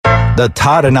The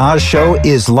Todd and Oz Show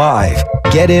is live.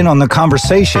 Get in on the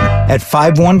conversation at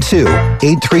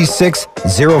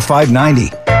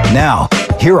 512-836-0590. Now,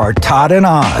 here are Todd and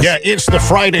Oz. Yeah, it's the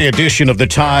Friday edition of the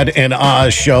Todd and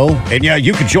Oz Show. And yeah,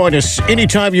 you can join us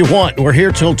anytime you want. We're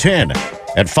here till 10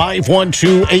 at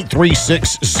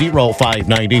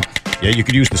 512-836-0590. Yeah, you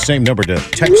can use the same number to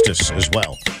text us as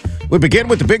well. We begin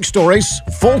with the big stories.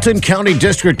 Fulton County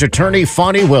District Attorney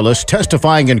Fani Willis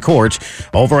testifying in court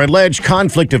over alleged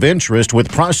conflict of interest with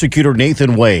prosecutor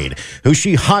Nathan Wade, who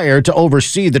she hired to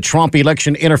oversee the Trump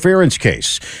election interference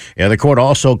case. And the court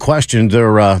also questioned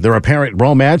their apparent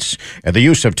romance and the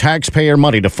use of taxpayer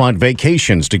money to fund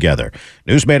vacations together.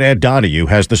 Newsman Ed Donahue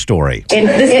has the story. And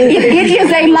it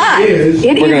is a lie.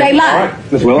 It is a lie. All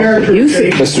right, Ms. Willis.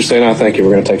 Mr. Stano, thank you.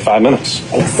 We're going to take 5 minutes.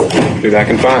 Be back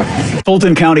in 5.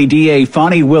 Fulton County DA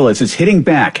Fani Willis is hitting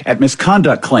back at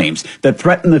misconduct claims that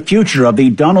threaten the future of the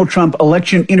Donald Trump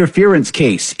election interference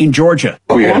case in Georgia.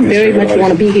 I very much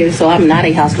want to be here, so I'm not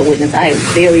a hostile witness. I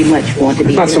very much want to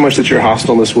be Not here. so much that you're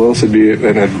hostile, Ms. Willis, it'd be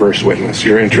an adverse witness.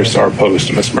 Your interests are opposed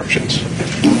to Ms. Merchant's.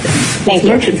 Ms.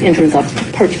 Merchant's interests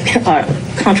are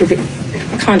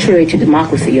contrary to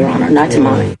democracy, Your Honor, not to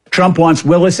mine. Trump wants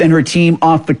Willis and her team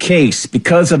off the case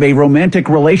because of a romantic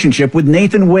relationship with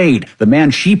Nathan Wade, the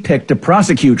man she picked to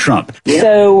prosecute Trump.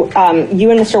 So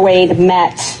you and Mr. Wade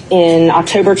met in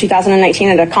October 2019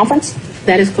 at a conference?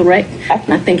 That is correct.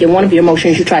 And I think in one of your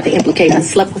motions you tried to implicate I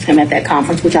slept with him at that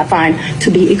conference, which I find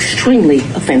to be extremely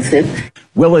offensive.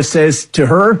 Willis says to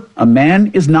her, a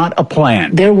man is not a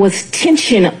plan. There was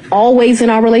tension always in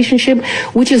our relationship,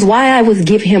 which is why I would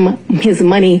give him his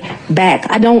money back.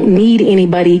 I don't need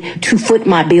anybody to foot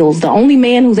my bills. The only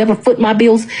man who's ever foot my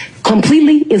bills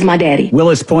completely is my daddy.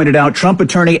 Willis pointed out Trump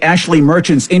attorney Ashley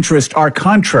Merchant's interests are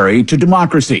contrary to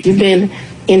democracy. You've been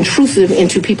intrusive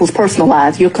into people's personal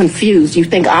lives. You're confused. You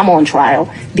think I'm on trial.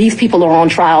 These people are on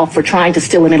trial for trying to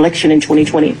steal an election in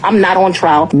 2020. I'm not on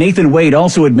trial. Nathan Wade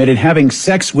also admitted having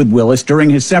sex with Willis during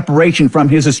his separation from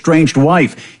his estranged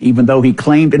wife, even though he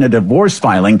claimed in a divorce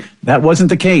filing that wasn't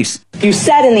the case. You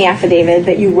said in the affidavit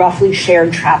that you roughly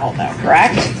shared travel, though,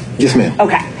 correct? Yes, ma'am.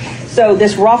 Okay. So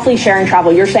this roughly sharing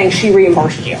travel, you're saying she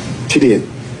reimbursed you. She did.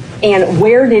 And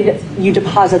where did you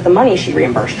deposit the money she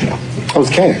reimbursed you? It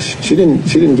was cash. She didn't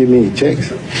give me any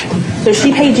checks. So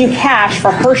she paid you cash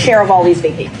for her share of all these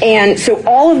vacations. And so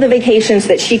all of the vacations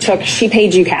that she took, she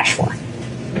paid you cash for.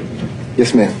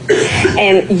 Yes, ma'am.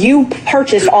 And you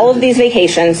purchased all of these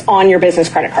vacations on your business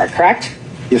credit card, correct?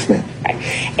 Yes, ma'am. Okay.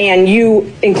 And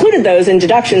you included those in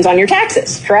deductions on your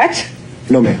taxes, correct?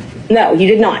 No, ma'am. No, you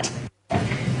did not.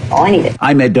 All I needed.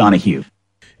 I'm Ed Donahue.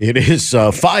 It is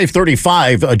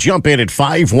 5:35. Jump in at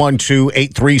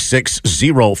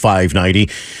 512-836-0590.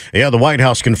 Yeah, the White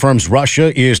House confirms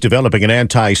Russia is developing an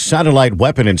anti-satellite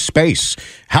weapon in space.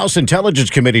 House Intelligence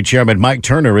Committee Chairman Mike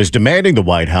Turner is demanding the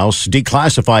White House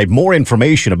declassify more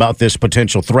information about this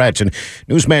potential threat. And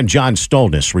newsman John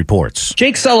Stolness reports.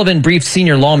 Jake Sullivan briefed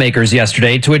senior lawmakers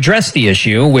yesterday to address the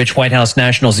issue, which White House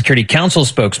National Security Council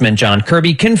spokesman John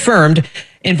Kirby confirmed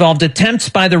involved attempts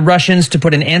by the Russians to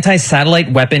put an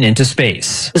anti-satellite weapon into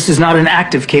space. This is not an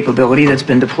active capability that's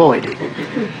been deployed.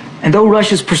 And though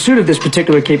Russia's pursuit of this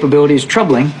particular capability is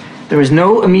troubling, there is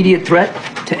no immediate threat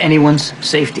to anyone's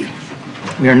safety.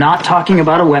 We are not talking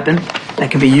about a weapon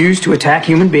that can be used to attack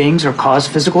human beings or cause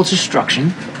physical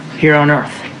destruction here on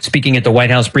Earth. Speaking at the White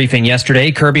House briefing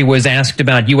yesterday, Kirby was asked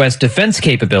about U.S. defense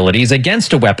capabilities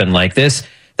against a weapon like this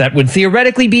that would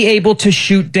theoretically be able to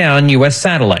shoot down U.S.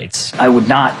 satellites. I would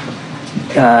not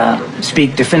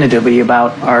speak definitively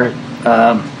about our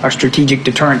strategic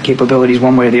deterrent capabilities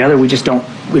one way or the other. We don't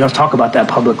talk about that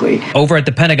publicly. Over at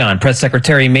the Pentagon, Press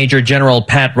Secretary Major General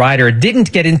Pat Ryder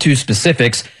didn't get into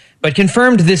specifics, but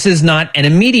confirmed this is not an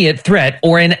immediate threat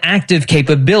or an active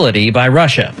capability by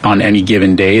Russia. On any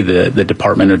given day, the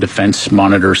Department of Defense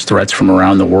monitors threats from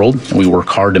around the world, and we work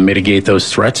hard to mitigate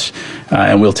those threats,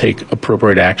 and we'll take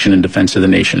appropriate action in defense of the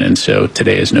nation, and so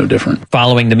today is no different.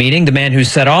 Following the meeting, the man who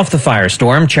set off the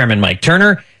firestorm, Chairman Mike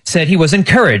Turner, said he was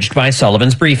encouraged by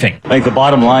Sullivan's briefing. I think the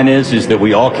bottom line is that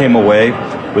we all came away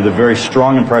with a very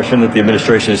strong impression that the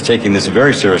administration is taking this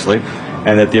very seriously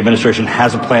and that the administration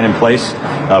has a plan in place.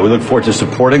 We look forward to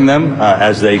supporting them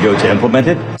as they go to implement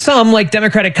it. Some, like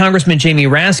Democratic Congressman Jamie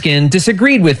Raskin,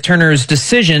 disagreed with Turner's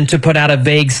decision to put out a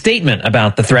vague statement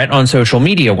about the threat on social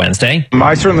media Wednesday.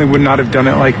 I certainly would not have done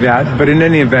it like that, but in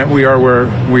any event, we are where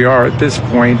we are at this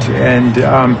point, and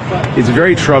it's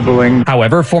very troubling.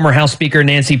 However, former House Speaker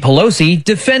Nancy Pelosi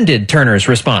defended Turner's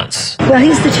response. Well,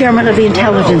 he's the chairman of the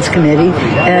Intelligence Committee,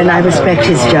 and I respect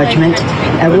his judgment.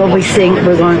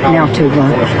 We're going now to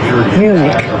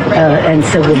Munich, and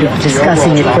so we'll be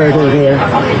discussing it further there.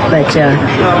 But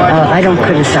I don't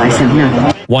criticize him,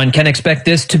 no. One can expect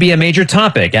this to be a major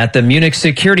topic at the Munich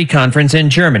Security Conference in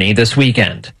Germany this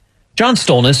weekend. John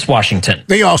Stolnis, Washington.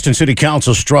 The Austin City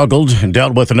Council struggled and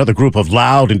dealt with another group of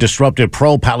loud and disruptive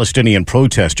pro-Palestinian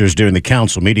protesters during the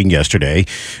council meeting yesterday.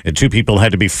 And 2 people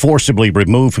had to be forcibly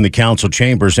removed from the council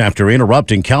chambers after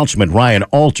interrupting Councilman Ryan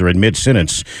Alter in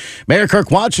mid-sentence. Mayor Kirk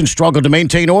Watson struggled to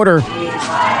maintain order.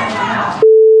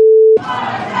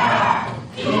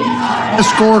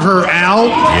 Escort her out.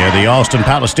 Yeah, the Austin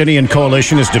Palestinian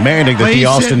Coalition is demanding that the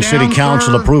Austin City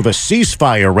Council approve a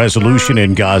ceasefire resolution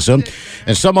in Gaza.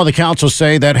 And some on the council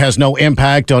say that has no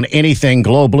impact on anything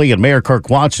globally. And Mayor Kirk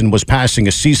Watson was passing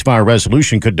a ceasefire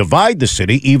resolution could divide the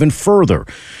city even further.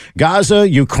 Gaza,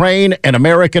 Ukraine, and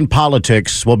American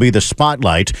politics will be the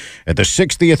spotlight at the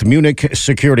 60th Munich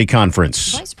Security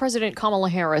Conference. Vice President Kamala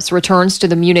Harris returns to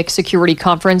the Munich Security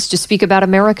Conference to speak about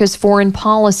America's foreign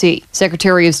policy.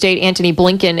 Secretary of State Antony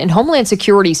Blinken and Homeland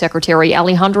Security Secretary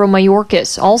Alejandro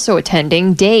Mayorkas also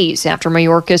attending days after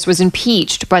Mayorkas was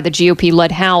impeached by the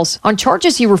GOP-led House on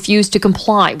charges he refused to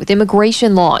comply with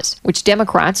immigration laws, which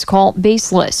Democrats call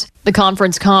baseless. The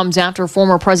conference comes after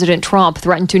former President Trump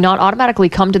threatened to not automatically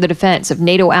come to the defense of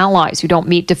NATO allies who don't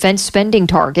meet defense spending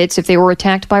targets if they were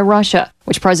attacked by Russia,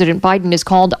 which President Biden has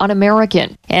called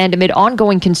un-American, and amid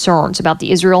ongoing concerns about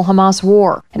the Israel-Hamas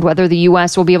war and whether the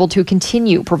U.S. will be able to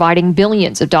continue providing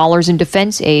billions of dollars in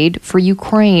defense aid for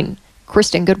Ukraine.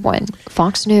 Kristen Goodwin,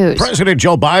 Fox News. President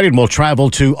Joe Biden will travel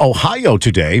to Ohio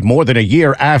today, more than a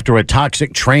year after a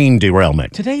toxic train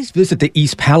derailment. Today's visit to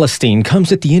East Palestine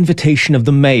comes at the invitation of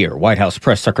the mayor, White House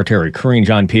Press Secretary Karine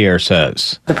Jean-Pierre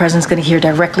says. The president's going to hear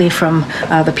directly from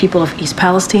the people of East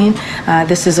Palestine.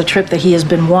 This is a trip that he has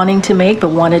been wanting to make, but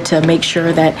wanted to make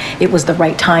sure that it was the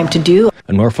right time to do.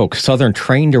 A Norfolk Southern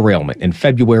train derailment in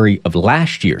February of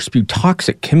last year spewed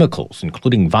toxic chemicals,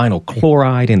 including vinyl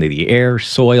chloride, into the air,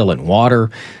 soil, and water.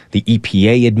 The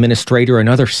EPA administrator and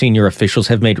other senior officials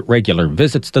have made regular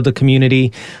visits to the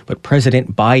community, but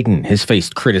President Biden has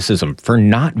faced criticism for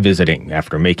not visiting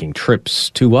after making trips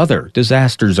to other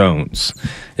disaster zones.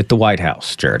 At the White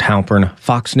House, Jared Halpern,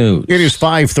 Fox News. It is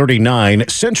 5:39.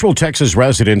 Central Texas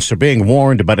residents are being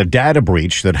warned about a data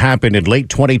breach that happened in late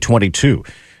 2022.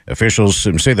 Officials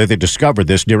say that they discovered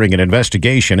this during an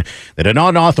investigation that an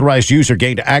unauthorized user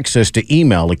gained access to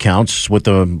email accounts with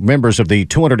the members of the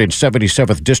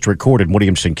 277th District Court in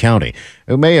Williamson County,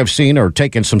 who may have seen or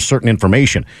taken some certain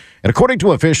information. And according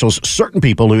to officials, certain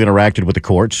people who interacted with the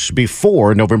courts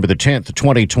before November the 10th,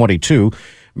 2022,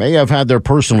 may have had their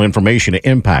personal information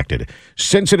impacted.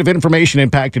 Sensitive information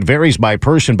impacted varies by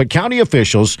person, but county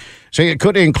officials say it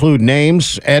could include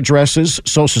names, addresses,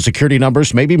 social security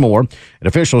numbers, maybe more. And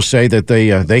officials say that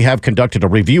they have conducted a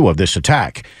review of this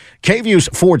attack. KVU's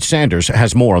Ford Sanders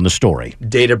has more on the story.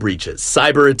 Data breaches,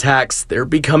 cyber attacks, they're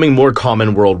becoming more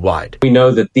common worldwide. We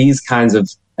know that these kinds of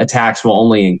attacks will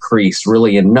only increase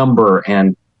really in number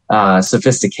and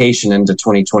sophistication into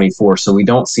 2024, so we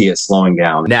don't see it slowing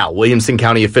down. Now, Williamson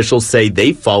County officials say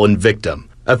they've fallen victim.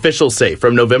 Officials say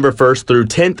from November 1st through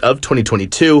 10th of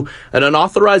 2022, an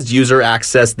unauthorized user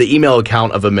accessed the email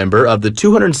account of a member of the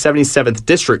 277th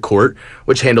District Court,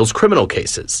 which handles criminal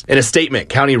cases. In a statement,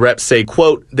 county reps say,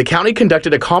 quote, the county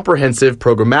conducted a comprehensive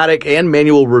programmatic and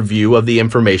manual review of the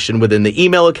information within the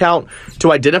email account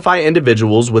to identify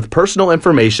individuals with personal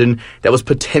information that was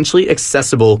potentially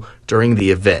accessible during the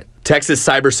event. Texas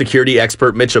cybersecurity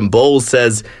expert Mitchum Bowles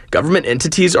says government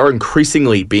entities are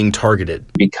increasingly being targeted.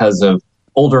 Because of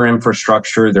older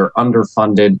infrastructure, they're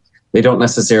underfunded. They don't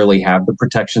necessarily have the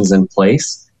protections in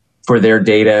place for their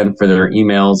data and for their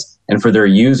emails and for their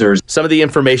users. Some of the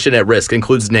information at risk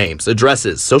includes names,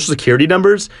 addresses, social security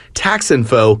numbers, tax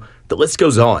info. The list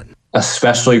goes on.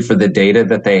 Especially for the data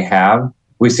that they have.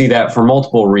 We see that for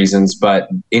multiple reasons, but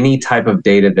any type of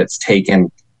data that's taken,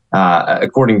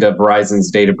 according to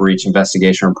Verizon's data breach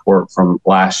investigation report from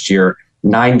last year,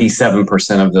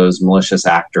 97% of those malicious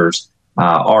actors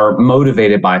are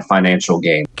motivated by financial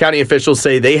gain. County officials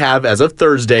say they have, as of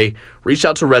Thursday, reached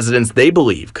out to residents they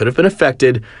believe could have been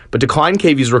affected, but declined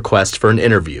KVU's request for an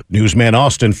interview. Newsman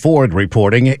Austin Ford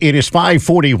reporting. It is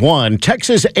 5:41.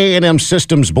 Texas A&M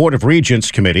Systems Board of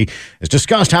Regents Committee has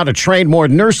discussed how to train more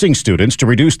nursing students to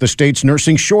reduce the state's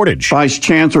nursing shortage. Vice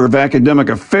Chancellor of Academic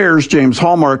Affairs James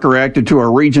Hallmark reacted to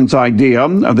our regents' idea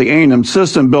of the A&M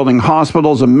system building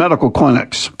hospitals and medical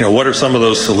clinics. What are some of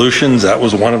those solutions? That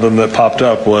was one of them that popped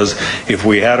up was, if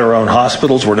we had our own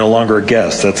hospitals, we're no longer a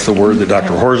guest. That's the word that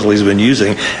Dr. Horsley's been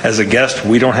using. As a guest,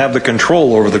 we don't have the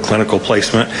control over the clinical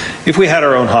placement. If we had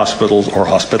our own hospitals,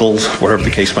 whatever the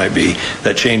case might be,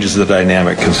 that changes the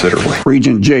dynamic considerably.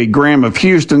 Regent Jay Graham of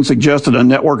Houston suggested a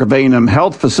network of A&M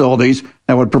health facilities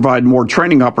that would provide more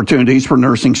training opportunities for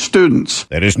nursing students.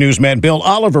 That is newsman Bill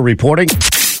Oliver reporting.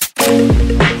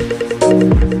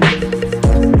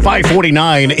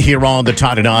 5:49 here on the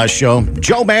Todd and Oz Show.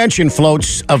 Joe Manchin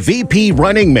floats a VP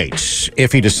running mate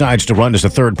if he decides to run as a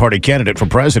third-party candidate for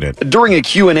president. During a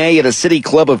Q&A at a City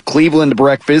Club of Cleveland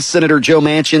breakfast, Senator Joe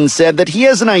Manchin said that he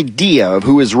has an idea of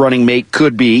who his running mate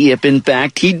could be if, in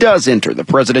fact, he does enter the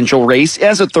presidential race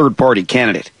as a third-party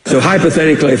candidate. So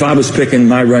hypothetically, if I was picking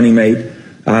my running mate,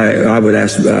 I would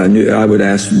ask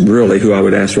really who I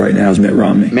would ask right now is Mitt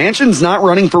Romney. Manchin's not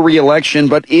running for re-election,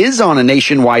 but is on a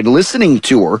nationwide listening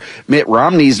tour. Mitt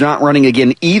Romney's not running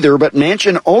again either, but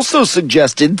Manchin also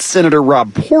suggested Senator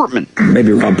Rob Portman.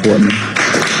 Maybe Rob Portman.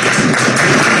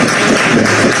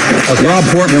 Rob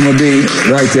Portman would be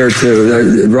right there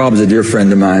too. Rob's a dear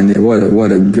friend of mine.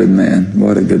 What a good man.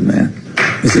 What a good man.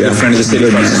 He's a friend of the state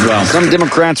of us as well. Some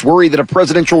Democrats worry that a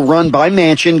presidential run by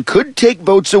Manchin could take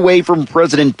votes away from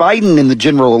President Biden in the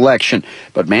general election.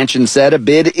 But Manchin said a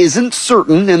bid isn't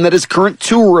certain and that his current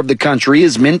tour of the country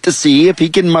is meant to see if he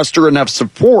can muster enough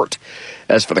support.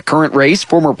 As for the current race,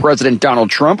 former President Donald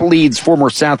Trump leads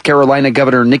former South Carolina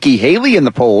Governor Nikki Haley in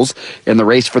the polls in the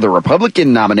race for the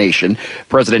Republican nomination.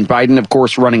 President Biden, of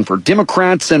course, running for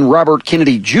Democrats, and Robert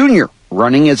Kennedy Jr.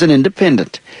 running as an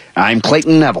independent. I'm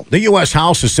Clayton Neville. The U.S.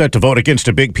 House is set to vote against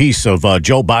a big piece of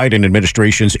Joe Biden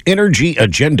administration's energy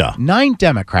agenda. 9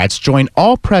 Democrats join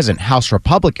all present House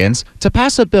Republicans to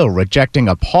pass a bill rejecting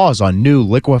a pause on new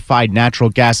liquefied natural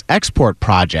gas export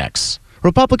projects.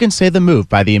 Republicans say the move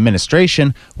by the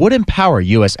administration would empower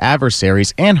U.S.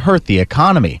 adversaries and hurt the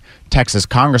economy. Texas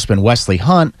Congressman Wesley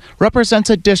Hunt represents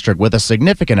a district with a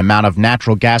significant amount of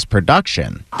natural gas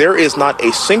production. There is not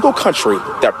a single country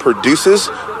that produces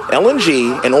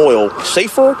LNG and oil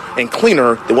safer and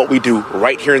cleaner than what we do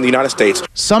right here in the United States.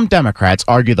 Some Democrats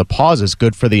argue the pause is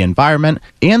good for the environment,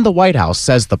 and the White House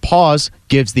says the pause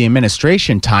gives the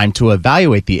administration time to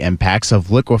evaluate the impacts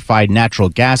of liquefied natural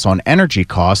gas on energy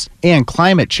costs and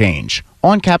climate change.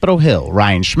 On Capitol Hill,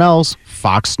 Ryan Schmelz,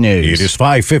 Fox News. It is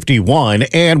 5:51,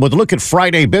 and with a look at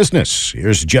Friday business,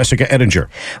 here's Jessica Ettinger.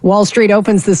 Wall Street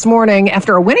opens this morning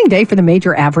after a winning day for the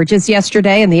major averages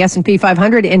yesterday, and the S&P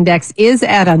 500 index is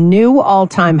at a new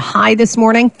all-time high this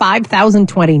morning,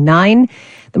 5,029.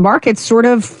 The market sort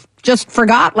of just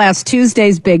forgot last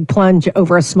Tuesday's big plunge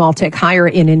over a small tick higher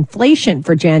in inflation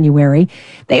for January.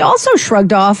 They also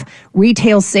shrugged off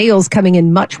retail sales coming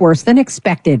in much worse than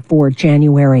expected for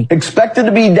January. Expected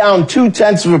to be down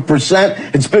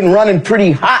 0.2%. It's been running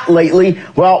pretty hot lately.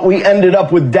 Well, we ended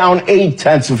up with down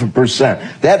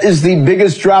 0.8%. That is the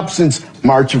biggest drop since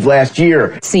March of last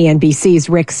year. CNBC's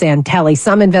Rick Santelli.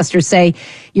 Some investors say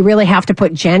you really have to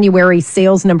put January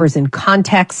sales numbers in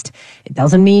context. It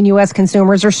doesn't mean U.S.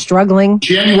 consumers are struggling.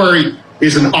 January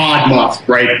is an odd month,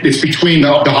 right? It's between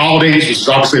the holidays, which is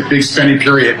obviously a big spending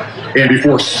period, and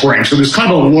before spring. So there's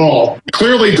kind of a lull.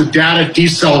 Clearly, the data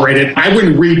decelerated. I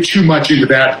wouldn't read too much into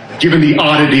that, given the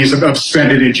oddities of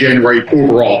spending in January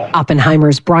overall.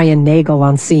 Oppenheimer's Brian Nagel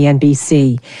on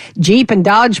CNBC. Jeep and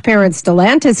Dodge parent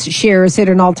Stellantis shares hit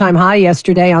an all-time high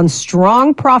yesterday on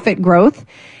strong profit growth,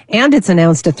 and it's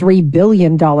announced a $3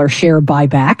 billion share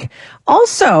buyback.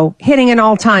 Also hitting an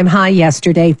all-time high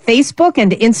yesterday, Facebook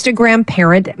and Instagram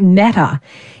parent Meta,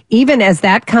 even as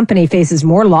that company faces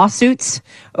more lawsuits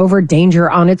over danger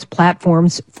on its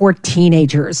platforms for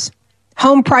teenagers.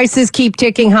 Home prices keep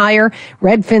ticking higher.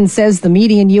 Redfin says the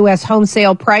median U.S. home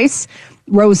sale price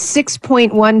rose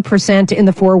 6.1% in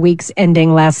the 4 weeks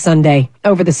ending last Sunday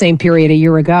over the same period a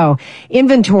year ago.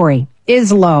 Inventory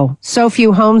is low. So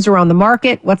few homes are on the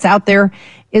market. What's out there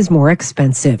is more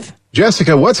expensive.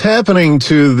 Jessica, what's happening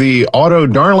to the auto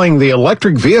darling, the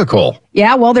electric vehicle?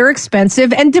 Yeah, well, they're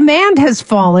expensive and demand has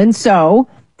fallen. So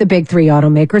the big 3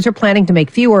 automakers are planning to make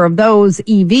fewer of those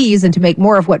EVs and to make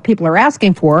more of what people are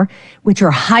asking for, which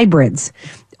are hybrids.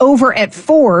 Over at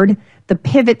Ford, the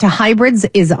pivot to hybrids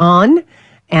is on.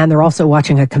 And they're also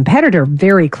watching a competitor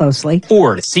very closely.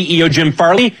 Ford CEO Jim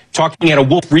Farley talking at a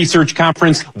Wolf Research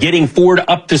conference, getting Ford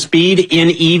up to speed in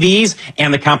EVs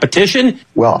and the competition.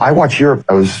 Well, I watch Europe.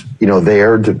 I was,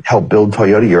 there to help build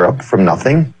Toyota Europe from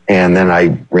nothing. And then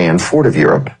I ran Ford of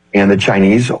Europe. And the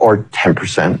Chinese are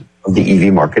 10% of the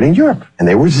EV market in Europe, and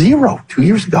they were 0 2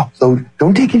 years ago. So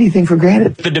don't take anything for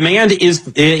granted. The demand is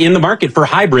in the market for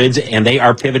hybrids, and they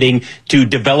are pivoting to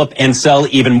develop and sell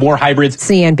even more hybrids.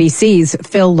 CNBC's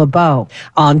Phil LeBeau.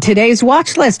 On today's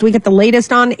watch list, we get the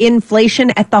latest on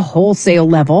inflation at the wholesale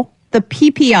level. The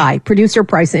PPI, Producer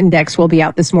Price Index, will be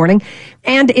out this morning.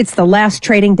 And it's the last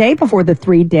trading day before the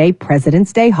 3-day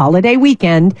President's Day holiday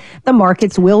weekend. The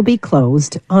markets will be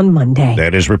closed on Monday.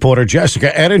 That is reporter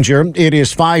Jessica Ettinger. It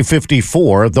is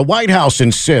 5:54. The White House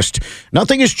insists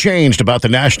nothing has changed about the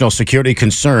national security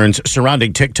concerns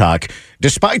surrounding TikTok,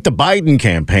 despite the Biden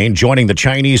campaign joining the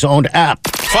Chinese-owned app.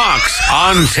 Fox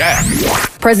on Tech.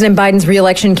 President Biden's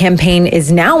re-election campaign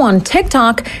is now on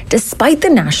TikTok despite the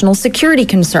national security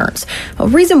concerns. A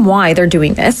reason why they're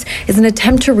doing this is an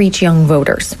attempt to reach young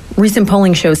voters. Recent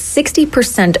polling shows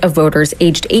 60% of voters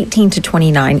aged 18 to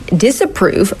 29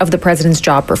 disapprove of the president's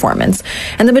job performance,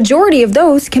 and the majority of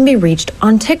those can be reached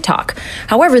on TikTok.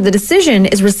 However, the decision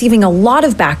is receiving a lot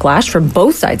of backlash from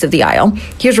both sides of the aisle.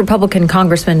 Here's Republican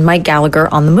Congressman Mike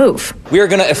Gallagher on the move. We are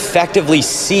going to effectively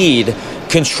cede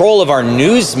control of our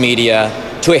news media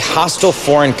to a hostile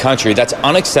foreign country. That's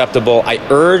unacceptable. I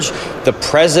urge the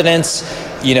president's,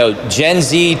 Gen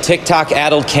Z,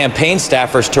 TikTok-addled campaign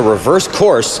staffers to reverse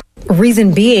course.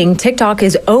 Reason being, TikTok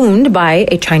is owned by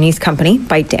a Chinese company,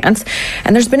 ByteDance,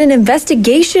 and there's been an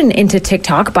investigation into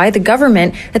TikTok by the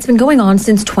government that's been going on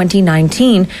since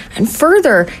 2019. And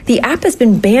further, the app has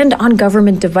been banned on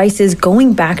government devices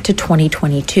going back to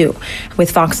 2022.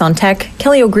 With Fox on Tech,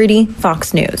 Kelly O'Grady,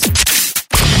 Fox News.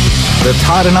 The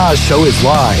Todd and Oz Show is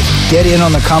live. Get in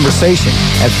on the conversation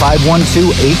at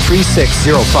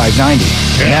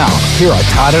 512-836-0590. Now, here are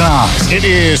Todd and Oz. It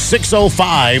is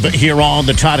 6:05 here on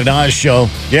the Todd and Oz Show.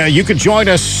 Yeah, you can join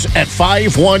us at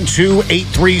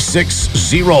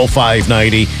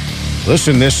 512-836-0590.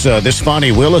 Listen, this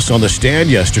Fani Willis on the stand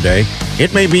yesterday,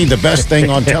 it may be the best thing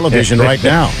on television right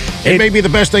now. It may be the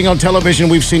best thing on television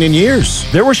we've seen in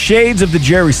years. There were shades of the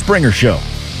Jerry Springer Show.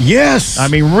 Yes. I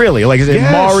mean, really, like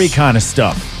Maury kind of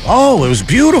stuff. Oh, it was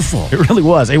beautiful. It really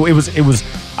was. It was.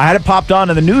 I had it popped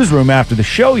on in the newsroom after the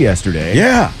show yesterday.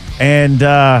 Yeah. And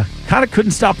kind of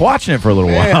couldn't stop watching it for a little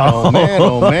while.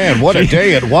 Oh, man. What a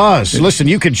day it was. Listen,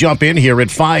 you could jump in here at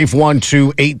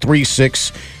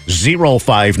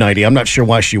 512-836-0590. I'm not sure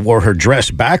why she wore her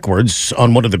dress backwards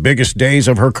on one of the biggest days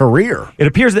of her career. It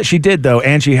appears that she did, though,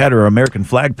 and she had her American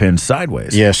flag pinned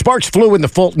sideways. Yeah, sparks flew in the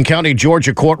Fulton County,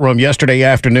 Georgia courtroom yesterday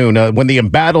afternoon when the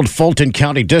embattled Fulton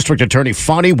County District Attorney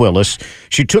Fani Willis,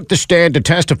 she took the stand to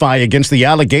testify against the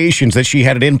allegations that she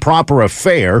had an improper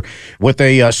affair with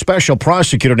a special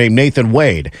prosecutor named Nathan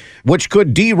Wade, which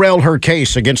could derail her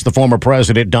case against the former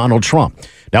president, Donald Trump.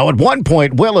 Now, at one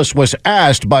point, Willis was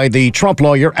asked by the Trump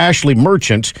lawyer, Ashley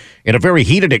Merchant, in a very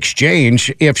heated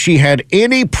exchange, if she had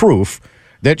any proof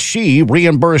that she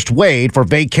reimbursed Wade for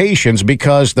vacations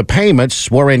because the payments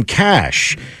were in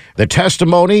cash. The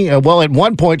testimony, at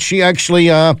one point, she actually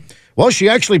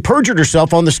perjured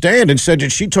herself on the stand and said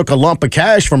that she took a lump of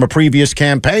cash from a previous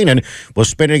campaign and was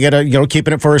spending it,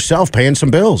 keeping it for herself, paying some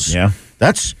bills. Yeah.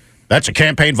 That's a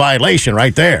campaign violation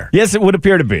right there. Yes, it would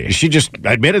appear to be. She just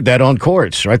admitted that on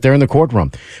courts right there in the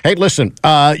courtroom. Hey, listen,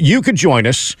 you could join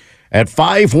us at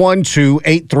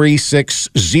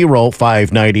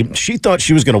 512-836-0590. She thought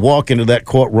she was going to walk into that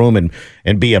courtroom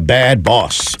and be a bad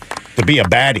boss, to be a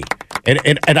baddie.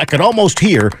 And I could almost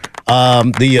hear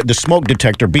the smoke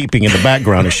detector beeping in the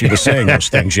background as she was saying those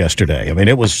things yesterday. I mean,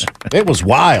 it was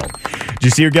wild. Did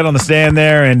you see her get on the stand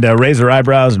there and raise her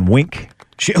eyebrows and wink?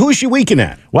 Who is she winking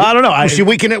at? Well, I don't know. Was she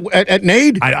winking at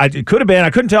Nade? It could have been.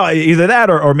 I couldn't tell either that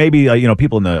or maybe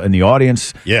people in the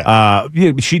audience. Yeah.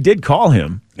 She did call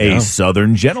him a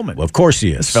Southern gentleman. Well, of course he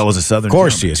is. This fellow's a Southern. Of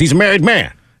course gentleman. he is. He's a married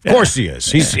man. Of course he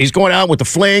is. He's going out with the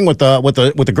fling with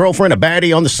the girlfriend, a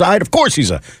baddie on the side. Of course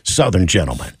he's a Southern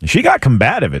gentleman. She got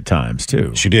combative at times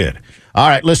too. She did. All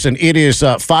right, listen. It is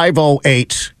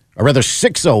 5:08. Or rather,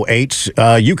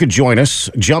 6:08. You could join us.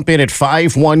 Jump in at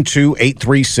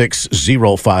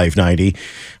 512-836-0590.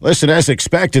 Listen, as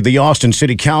expected, the Austin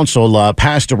City Council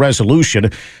passed a resolution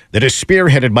that is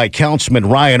spearheaded by Councilman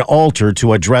Ryan Alter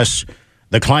to address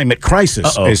the climate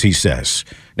crisis, as he says.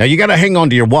 Now, you got to hang on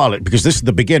to your wallet because this is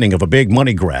the beginning of a big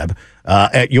money grab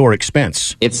at your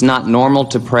expense. It's not normal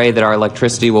to pray that our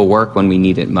electricity will work when we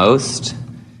need it most.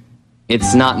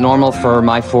 It's not normal for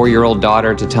my 4-year-old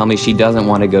daughter to tell me she doesn't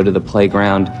want to go to the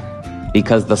playground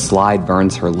because the slide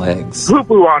burns her legs.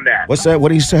 Poo-poo on that. What's that? What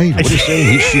are you saying? What are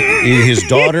you saying? His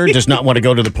daughter does not want to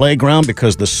go to the playground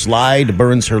because the slide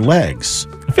burns her legs.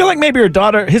 I feel like maybe his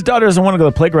daughter doesn't want to go to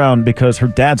the playground because her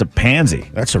dad's a pansy.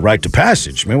 That's a rite of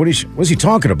passage, man. what's he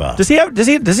talking about? Does he not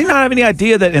have any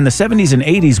idea that in the 70s and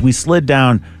 80s we slid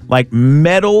down like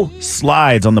metal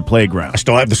slides on the playground? I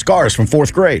still have the scars from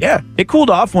 4th grade. Yeah, it cooled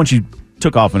off once you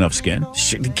took off enough skin.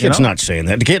 The kid's not saying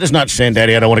that. The kid is not saying,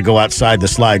 Daddy, I don't want to go outside. The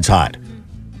slide's hot.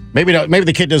 Maybe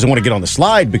the kid doesn't want to get on the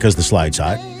slide because the slide's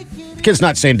hot. The kid's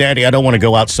not saying, Daddy, I don't want to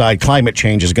go outside. Climate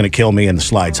change is going to kill me and the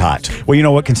slide's hot. Well, you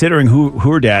know what? Considering who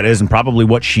her dad is and probably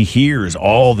what she hears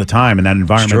all the time in that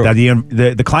environment,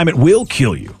 that the climate will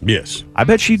kill you. Yes. I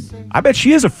bet she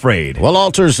is afraid. Well,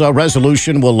 Alter's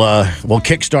resolution will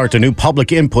kickstart the new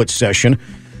public input session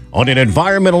on an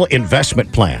environmental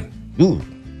investment plan. Ooh.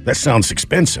 That sounds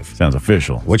expensive. Sounds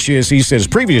official. Which he says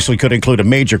previously could include a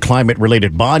major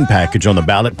climate-related bond package on the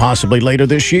ballot possibly later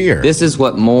this year. This is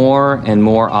what more and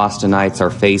more Austinites are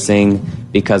facing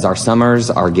because our summers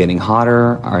are getting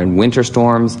hotter, our winter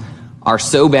storms are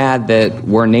so bad that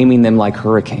we're naming them like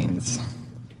hurricanes.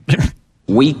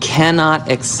 We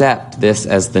cannot accept this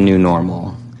as the new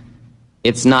normal.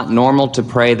 It's not normal to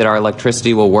pray that our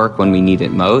electricity will work when we need it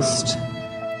most.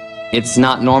 It's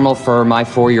not normal for my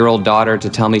 4-year-old daughter to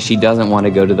tell me she doesn't want to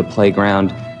go to the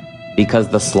playground because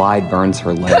the slide burns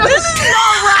her legs.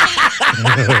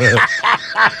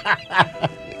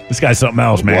 This guy's something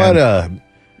else, man.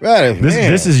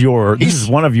 This is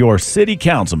one of your city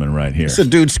councilmen right here. This is a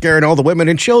dude scaring all the women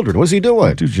and children. What's he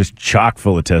doing? Dude's just chock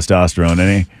full of testosterone,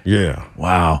 isn't he? Yeah.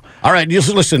 Wow. All right,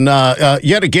 listen,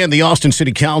 yet again, the Austin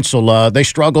City Council, they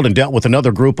struggled and dealt with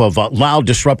another group of loud,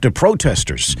 disruptive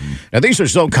protesters. Now, these are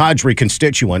Zoe Kadri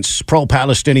constituents,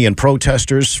 pro-Palestinian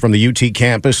protesters from the UT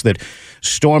campus that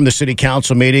stormed the city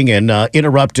council meeting and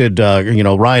interrupted,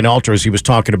 Ryan Alter as he was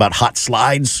talking about hot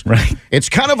slides. Right. It's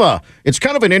kind of an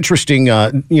interesting,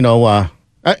 an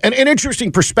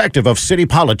interesting perspective of city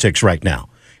politics right now.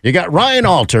 You got Ryan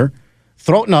Alter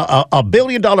throwing a $1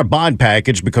 billion bond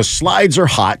package because slides are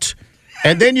hot.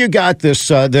 And then you got this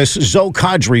Zoe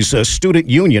Kadri's student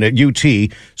union at UT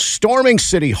storming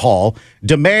City Hall,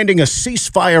 demanding a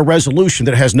ceasefire resolution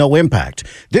that has no impact.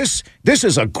 This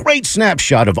is a great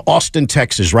snapshot of Austin,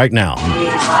 Texas right now.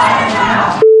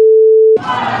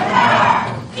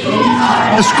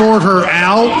 Escort her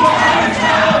out.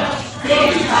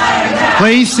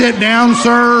 Please sit down,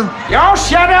 sir. Y'all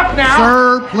shut up now.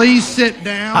 Sir, please sit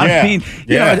down. I mean,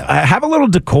 have a little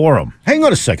decorum. Hang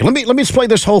on a second. Let me play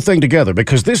this whole thing together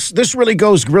because this really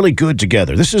goes really good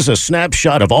together. This is a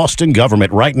snapshot of Austin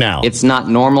government right now. It's not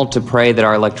normal to pray that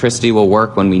our electricity will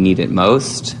work when we need it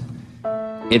most.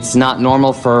 It's not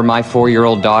normal for my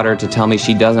 4-year-old daughter to tell me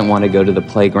she doesn't want to go to the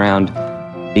playground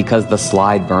because the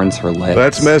slide burns her legs.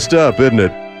 That's messed up, isn't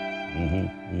it?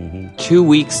 2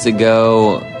 weeks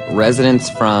ago, residents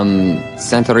from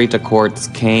Santa Rita Courts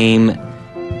came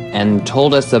and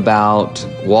told us about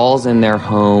walls in their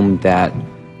home that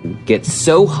get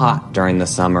so hot during the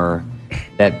summer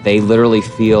that they literally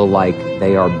feel like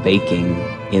they are baking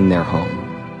in their home.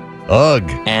 Ugh.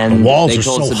 And the walls they are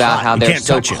told us so about hot. how You they're can't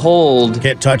so touch it. cold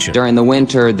Can't touch it. during the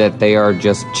winter that they are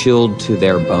just chilled to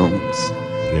their bones.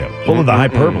 Yeah. Full of the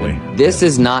hyperbole. This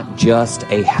is not just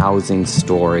a housing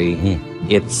story.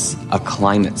 It's a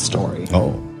climate story.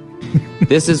 Oh.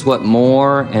 This is what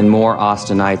more and more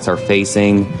Austinites are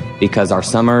facing because our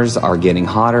summers are getting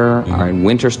hotter, our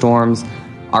winter storms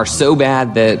are so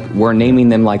bad that we're naming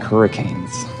them like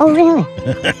hurricanes. Oh, really?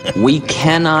 We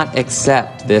cannot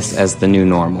accept this as the new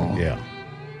normal. Yeah.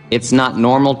 It's not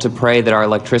normal to pray that our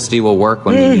electricity will work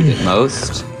when we need it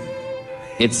most.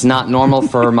 It's not normal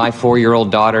for my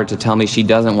 4-year-old daughter to tell me she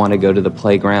doesn't want to go to the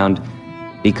playground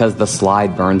because the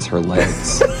slide burns her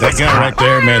legs. That guy right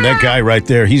there, man, that guy right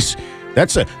there,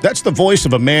 that's the voice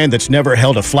of a man that's never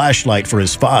held a flashlight for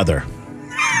his father.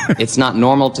 It's not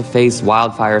normal to face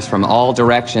wildfires from all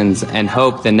directions and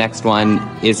hope the next one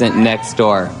isn't next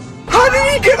door. How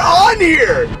did he get on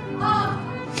here?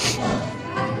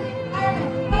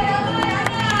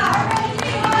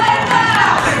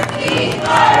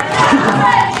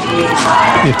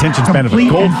 The attention span of a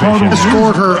goldfish.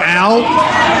 Escort her out.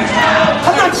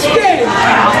 I'm not scared.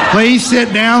 Please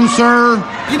sit down, sir.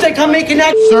 You think I'm making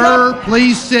that Sir,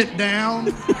 please sit down.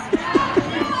 This is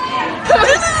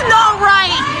not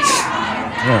right.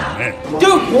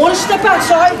 Dude, you want to step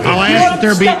outside? I'll ask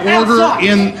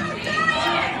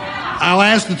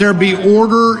that there be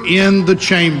order in the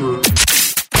chamber.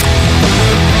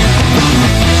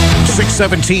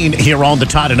 6:17 here on the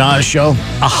Todd and Oz Show.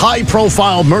 A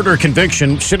high-profile murder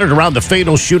conviction centered around the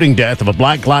fatal shooting death of a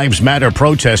Black Lives Matter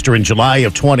protester in July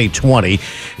of 2020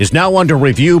 is now under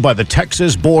review by the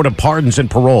Texas Board of Pardons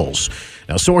and Paroles.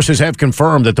 Now, sources have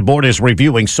confirmed that the board is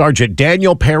reviewing Sergeant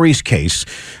Daniel Perry's case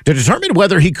to determine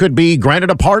whether he could be granted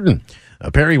a pardon.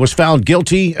 Perry was found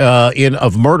guilty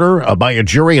of murder by a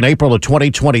jury in April of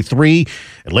 2023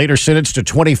 and later sentenced to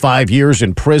 25 years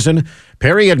in prison.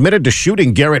 Perry admitted to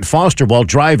shooting Garrett Foster while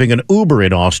driving an Uber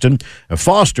in Austin.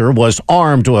 Foster was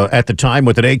armed at the time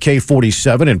with an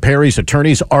AK-47, and Perry's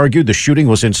attorneys argued the shooting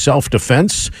was in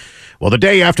self-defense. Well, the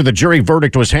day after the jury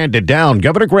verdict was handed down,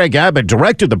 Governor Greg Abbott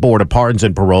directed the Board of Pardons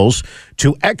and Paroles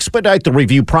to expedite the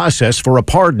review process for a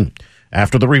pardon.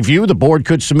 After the review, the board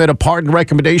could submit a pardon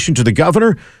recommendation to the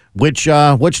governor, which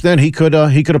then he could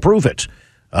approve it.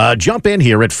 Jump in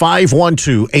here at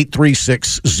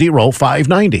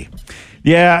 512-836-0590.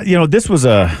 Yeah, this was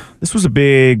a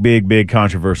big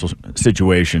controversial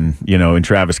situation, in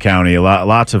Travis County.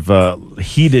 Lots of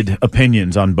heated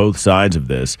opinions on both sides of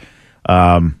this.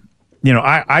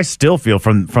 I still feel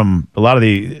from a lot of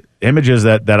the images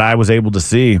that I was able to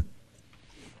see,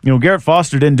 Garrett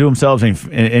Foster didn't do himself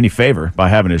any favor by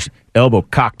having his elbow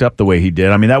cocked up the way he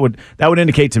did. I mean, that would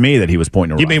indicate to me that he was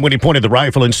pointing a rifle. You mean when he pointed the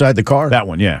rifle inside the car? That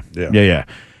one, yeah.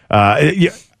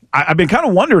 I've been kind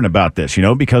of wondering about this,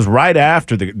 because right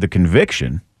after the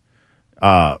conviction,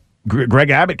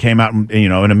 Greg Abbott came out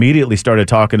and immediately started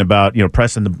talking about,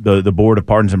 pressing the Board of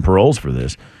Pardons and Paroles for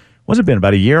this. What's it been,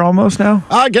 about a year almost now?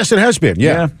 I guess it has been,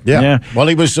 yeah. Well,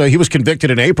 he was convicted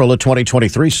in April of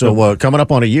 2023, so coming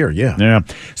up on a year, Yeah.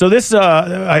 So this,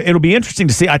 it'll be interesting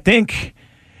to see. I think,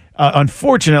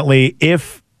 unfortunately,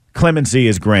 if clemency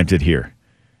is granted here,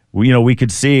 we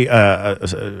could see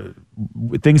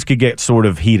things could get sort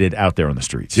of heated out there on the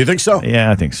streets. Do you think so? Yeah,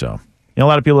 I think so. A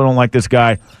lot of people don't like this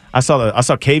guy. I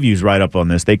saw K-View's write up on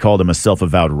this. They called him a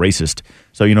self-avowed racist.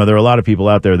 So there are a lot of people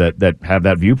out there that have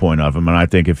that viewpoint of him. And I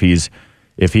think if he is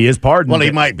pardoned, well, he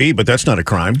might be, but that's not a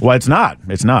crime. Well, it's not.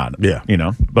 It's not. Yeah.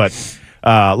 But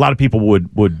a lot of people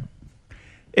would.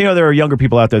 There are younger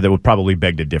people out there that would probably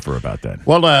beg to differ about that.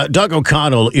 Well, Doug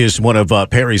O'Connell is one of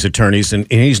Perry's attorneys, and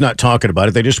he's not talking about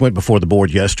it. They just went before the board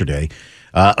yesterday.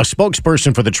 A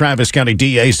spokesperson for the Travis County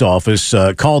DA's office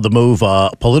called the move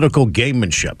political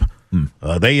gamemanship.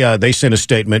 They sent a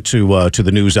statement to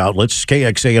the news outlets.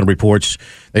 KXAN reports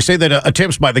they say that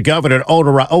attempts by the governor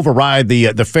to override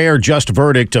the fair, just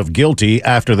verdict of guilty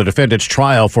after the defendant's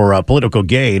trial for political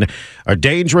gain are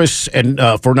dangerous and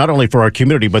for not only for our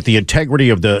community but the integrity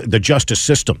of the justice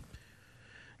system.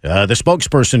 The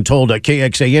spokesperson told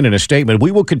KXAN in a statement,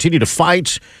 "We will continue to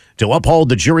fight to uphold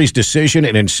the jury's decision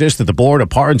and insist that the Board of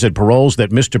Pardons and Paroles that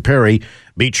Mr. Perry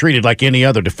be treated like any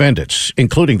other defendants,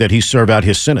 including that he serve out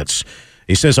his sentence."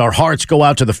 He says, "Our hearts go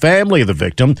out to the family of the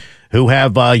victim who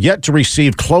have yet to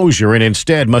receive closure and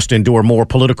instead must endure more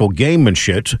political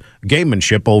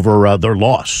gamemanship over their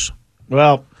loss."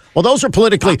 Well, those are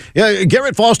politically.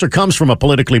 Garrett Foster comes from a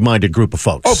politically minded group of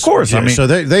folks. Oh, of course, so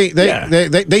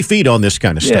they feed on this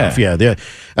kind of stuff.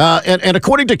 And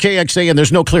according to KXAN,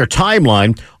 there's no clear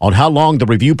timeline on how long the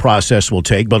review process will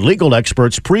take. But legal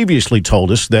experts previously told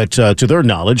us that, to their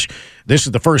knowledge, this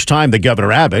is the first time that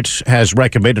Governor Abbott has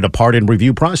recommended a pardon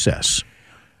review process.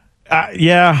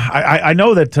 I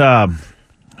know that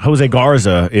Jose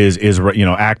Garza is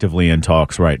actively in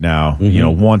talks right now.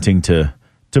 Wanting to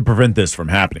prevent this from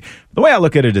happening. The way I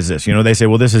look at it is this, they say,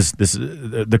 well, this is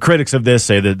the critics of this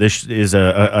say that this is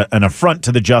an affront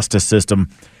to the justice system.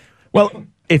 Well,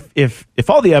 if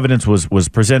all the evidence was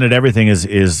presented, everything is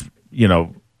if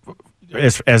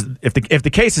the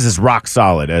case is as rock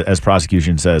solid as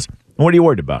prosecution says, what are you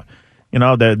worried about?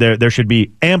 There should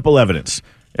be ample evidence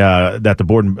that the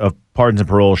Board of Pardons and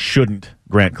Parole shouldn't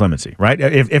grant clemency, right?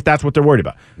 If that's what they're worried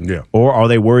about. Yeah. Or are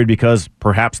they worried because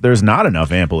perhaps there's not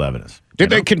enough ample evidence? Did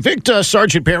they convict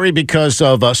Sergeant Perry because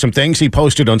of some things he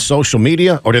posted on social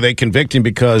media, or did they convict him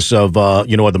because of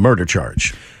the murder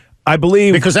charge? I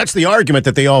believe, because that's the argument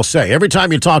that they all say. Every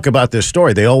time you talk about this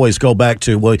story, they always go back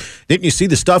to, well, didn't you see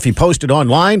the stuff he posted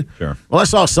online? Sure. Well, I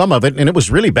saw some of it, and it was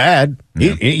really bad.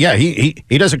 Yeah. He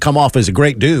doesn't come off as a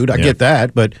great dude. I get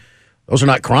that, but those are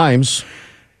not crimes.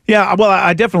 Yeah, well,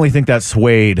 I definitely think that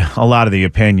swayed a lot of the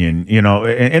opinion.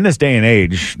 In this day and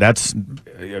age, that's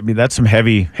some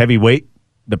heavy weight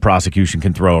the prosecution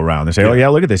can throw around. They say, oh, yeah,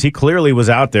 look at this. He clearly was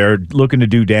out there looking to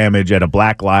do damage at a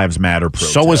Black Lives Matter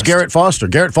protest. So was Garrett Foster.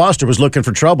 Garrett Foster was looking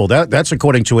for trouble. That's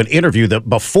according to an interview that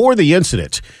before the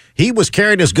incident, he was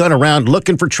carrying his gun around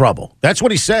looking for trouble. That's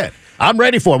what he said. I'm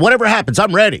ready for it. Whatever happens,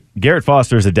 I'm ready. Garrett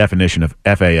Foster is the definition of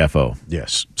FAFO.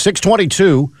 Yes.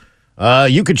 622.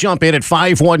 You could jump in at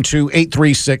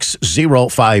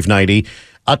 512-836-0590.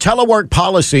 A telework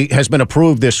policy has been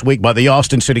approved this week by the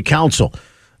Austin City Council.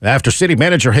 After City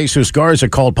Manager Jesus Garza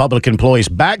called public employees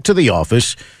back to the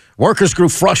office, workers grew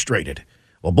frustrated.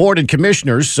 Well, board and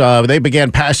commissioners, they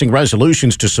began passing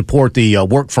resolutions to support the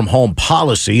work-from-home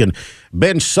policy. And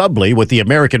Ben Subley with the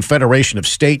American Federation of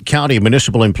State, County, and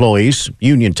Municipal Employees,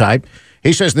 union type,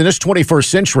 he says in this 21st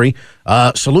century,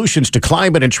 solutions to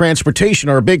climate and transportation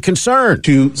are a big concern.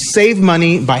 To save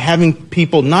money by having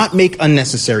people not make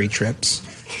unnecessary trips.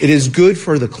 It is good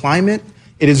for the climate.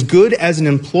 It is good as an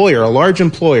employer, a large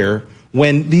employer,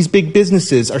 when these big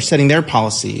businesses are setting their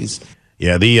policies.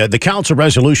 Yeah, the council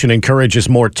resolution encourages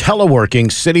more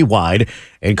teleworking citywide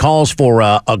and calls for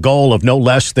a goal of no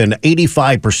less than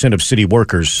 85% of city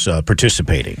workers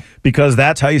participating. Because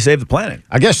that's how you save the planet.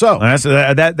 I guess so.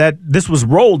 And this was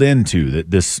rolled into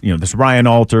this Ryan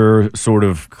Alter sort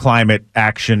of climate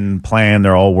action plan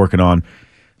they're all working on.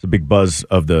 It's a big buzz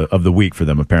of the week for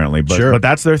them apparently. But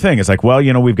that's their thing. It's like, well,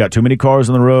 we've got too many cars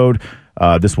on the road.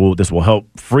 This will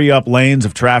help free up lanes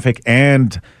of traffic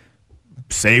and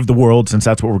save the world, since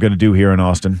that's what we're going to do here in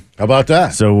Austin. How about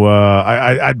that? So,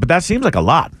 but that seems like a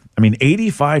lot. I mean,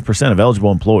 85% of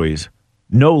eligible employees,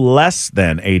 no less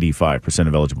than 85%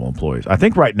 of eligible employees. I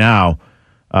think right now,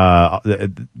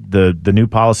 the new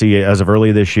policy as of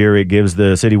early this year, it gives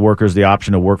the city workers the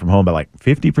option to work from home by like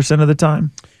 50% of the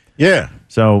time. Yeah.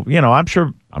 So, I'm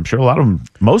sure a lot of them,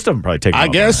 most of them probably take. I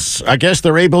guess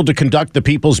they're able to conduct the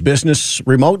people's business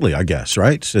remotely, I guess,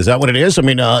 right? Is that what it is? I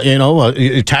mean,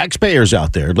 taxpayers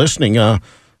out there listening, how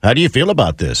do you feel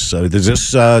about this? Does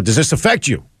this affect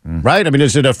you? Right? I mean,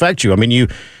 does it affect you? I mean,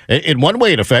 in one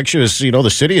way it affects you is, the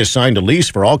city has signed a lease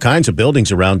for all kinds of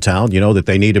buildings around town, that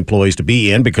they need employees to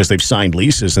be in because they've signed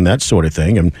leases and that sort of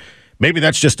thing. And maybe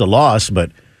that's just a loss,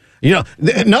 but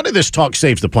none of this talk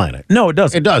saves the planet. No, it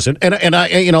doesn't. It doesn't. And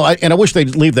I wish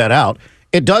they'd leave that out.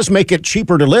 It does make it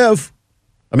cheaper to live.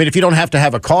 I mean, if you don't have to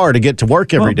have a car to get to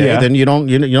work every day, then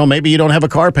maybe you don't have a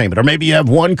car payment, or maybe you have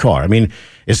one car. I mean,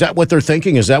 is that what they're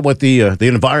thinking? Is that what the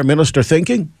environmentalists are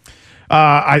thinking?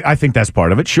 I think that's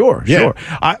part of it. Sure. But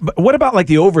what about like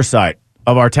the oversight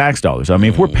of our tax dollars? I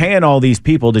mean, if we're paying all these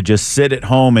people to just sit at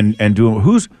home and do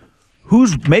who's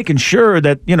making sure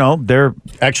that they're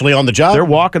actually on the job? They're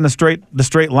walking the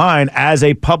straight line as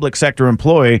a public sector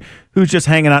employee who's just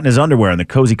hanging out in his underwear in the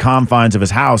cozy confines of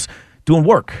his house doing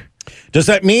work. Does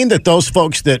that mean that those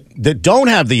folks that don't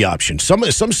have the option,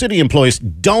 some city employees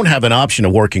don't have an option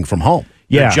of working from home?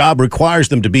 Yeah. Their job requires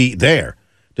them to be there.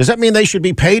 Does that mean they should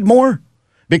be paid more?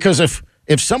 Because if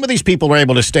some of these people are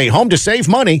able to stay home to save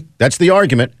money, that's the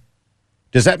argument.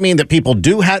 Does that mean that people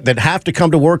that have to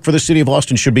come to work for the city of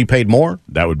Austin should be paid more?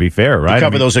 That would be fair, right? To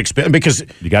cover those expenses, because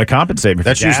you got to compensate me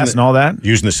for gas and all that.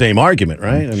 Using the same argument,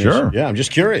 right? I mean, sure. Yeah, I'm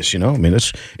just curious. I mean,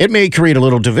 it may create a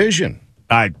little division.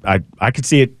 I could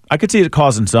see it. I could see it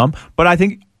causing some, but I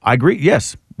agree.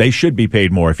 Yes, they should be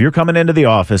paid more. If you're coming into the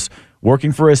office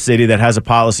working for a city that has a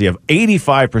policy of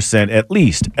 85% at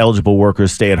least eligible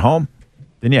workers stay at home,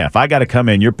 then yeah, if I got to come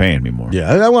in, you're paying me more.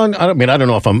 Yeah, I don't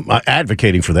know if I'm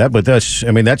advocating for that, but that's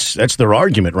their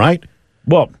argument, right?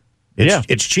 Well,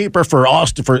 it's cheaper for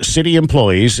city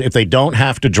employees if they don't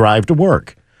have to drive to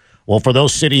work. Well, for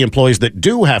those city employees that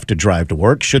do have to drive to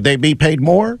work, should they be paid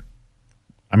more?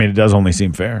 I mean, it does only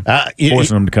seem fair,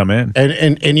 forcing them to come in.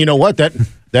 And you know what? That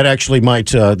actually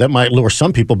might lure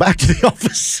some people back to the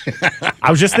office. I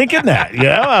was just thinking that.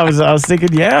 Yeah, I was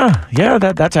thinking,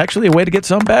 that's actually a way to get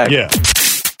some back. Yeah.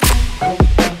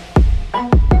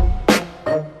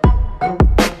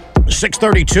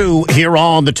 6:32 here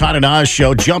on the Todd and Oz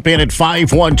Show. Jump in at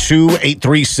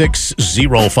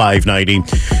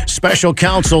 512-836-0590. Special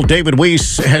counsel David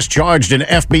Weiss has charged an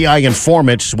FBI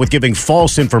informant with giving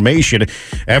false information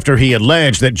after he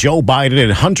alleged that Joe Biden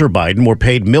and Hunter Biden were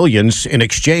paid millions in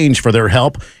exchange for their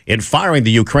help in firing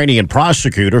the Ukrainian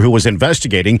prosecutor who was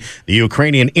investigating the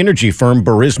Ukrainian energy firm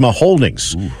Burisma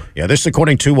Holdings. Ooh. Yeah, this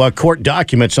according to court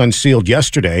documents unsealed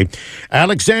yesterday.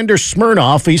 Alexander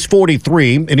Smirnov, he's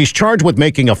 43, and he's charged with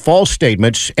making a false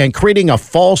statement and creating a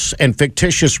false and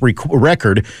fictitious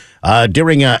record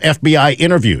during FBI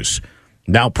interviews.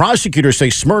 Now, prosecutors say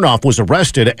Smirnov was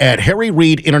arrested at Harry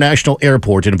Reid International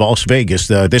Airport in Las Vegas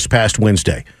this past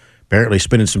Wednesday. Apparently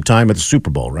spending some time at the Super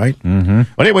Bowl, right? Mm-hmm.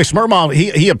 But anyway, Smirnov,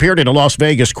 he appeared in a Las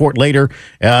Vegas court later,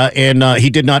 and he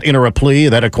did not enter a plea,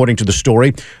 that according to the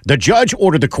story. The judge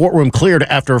ordered the courtroom cleared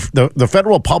after the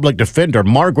federal public defender,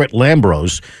 Margaret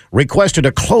Lambros, requested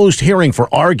a closed hearing for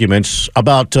arguments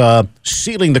about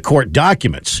sealing the court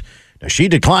documents. Now, she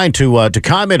declined to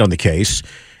comment on the case,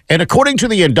 and according to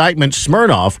the indictment,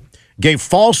 Smirnov gave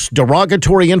false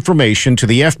derogatory information to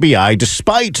the FBI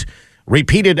despite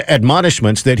repeated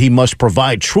admonishments that he must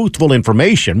provide truthful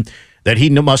information, that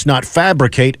he must not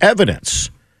fabricate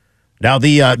evidence. Now,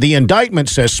 the indictment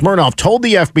says Smirnov told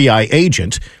the FBI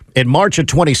agent in March of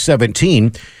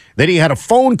 2017 that he had a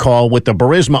phone call with the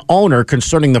Burisma owner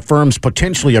concerning the firm's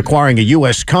potentially acquiring a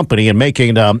U.S. company and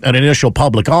making an initial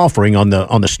public offering on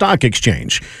the stock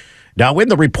exchange. Now, in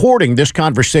the reporting this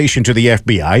conversation to the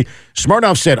FBI,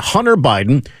 Smirnov said Hunter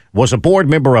Biden was a board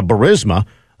member of Burisma,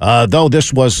 though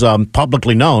this was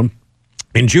publicly known.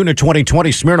 In June of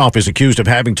 2020, Smirnov is accused of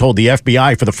having told the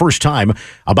FBI for the first time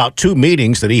about 2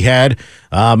 meetings that he had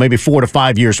maybe 4 to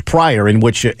 5 years prior in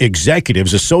which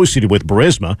executives associated with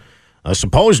Burisma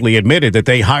supposedly admitted that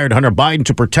they hired Hunter Biden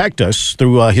to protect us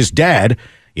through his dad,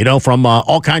 from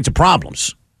all kinds of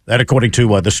problems. That according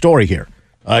to the story here.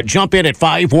 Jump in at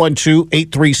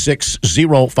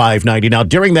 512-836-0590. Now,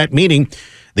 during that meeting,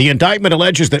 the indictment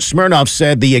alleges that Smirnov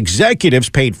said the executives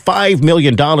paid $5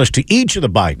 million to each of the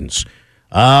Bidens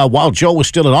while Joe was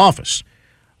still in office.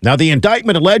 Now, the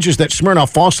indictment alleges that Smirnov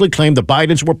falsely claimed the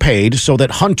Bidens were paid so that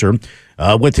Hunter,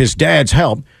 with his dad's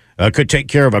help, could take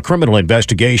care of a criminal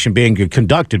investigation being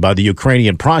conducted by the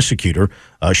Ukrainian prosecutor,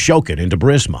 Shokin, into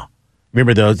Burisma.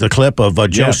 Remember the clip of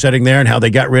Joe sitting there and how they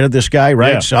got rid of this guy,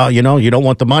 right? Yeah. So, you don't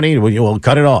want the money, we'll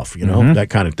cut it off, that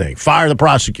kind of thing. Fire the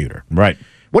prosecutor. Right.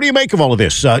 What do you make of all of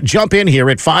this? Jump in here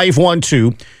at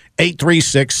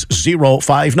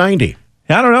 512-836-0590.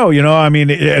 I don't know.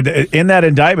 In that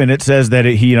indictment, it says that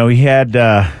he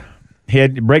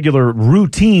had regular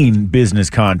routine business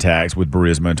contacts with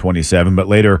Burisma in 2027, but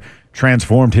later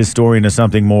transformed his story into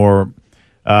something more,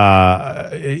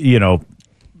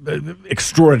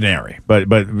 extraordinary.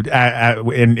 But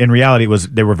in reality,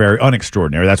 they were very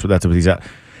unextraordinary. That's what he's at.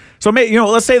 So,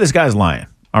 let's say this guy's lying.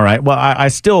 All right. Well, I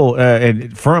still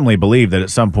firmly believe that at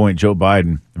some point Joe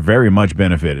Biden very much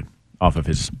benefited off of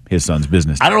his son's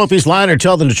business. I don't know if he's lying or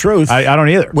telling the truth. I don't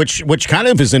either. Which kind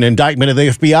of is an indictment of the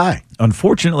FBI.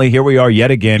 Unfortunately, here we are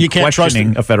yet again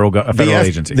questioning a federal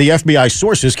agency. The FBI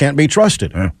sources can't be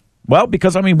trusted. Yeah. Well,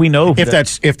 because we know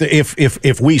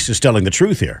if Weiss is telling the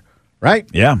truth here, right?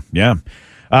 Yeah. There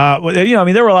were a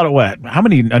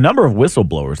number of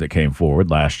whistleblowers that came forward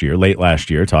late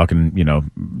last year, talking,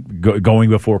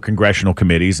 going before congressional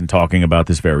committees and talking about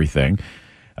this very thing.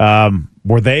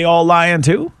 Were they all lying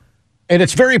too? And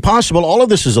it's very possible all of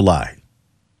this is a lie.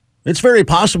 It's very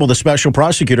possible the special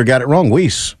prosecutor got it wrong,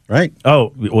 Weiss, right?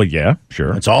 Oh, well, yeah,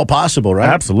 sure. It's all possible, right?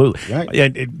 Absolutely.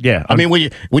 Right. Yeah. I mean, when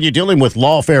you're dealing with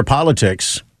lawfare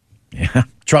politics,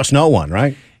 trust no one,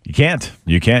 right? You can't.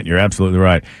 You're absolutely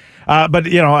right. But,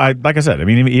 like I said,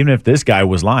 even if this guy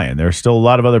was lying, there's still a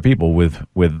lot of other people with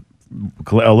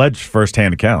alleged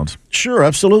firsthand accounts. Sure,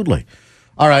 absolutely.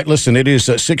 All right, listen, it is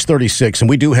 6:36, and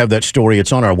we do have that story.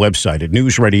 It's on our website at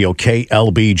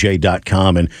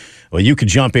newsradioklbj.com, and you can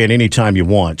jump in anytime you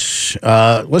want.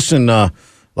 Listen, a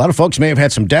lot of folks may have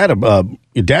had some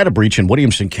data breach in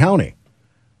Williamson County.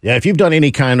 Yeah, if you've done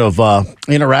any kind of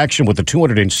interaction with the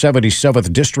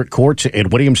 277th District Court in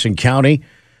Williamson County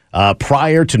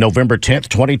prior to November 10th,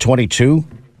 2022,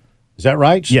 is that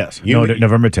right? Yes,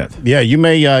 November 10th. Yeah, you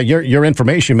may your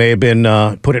information may have been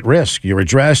put at risk. Your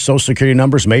address, social security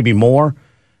numbers, maybe more.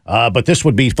 But this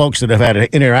would be folks that have had an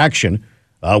interaction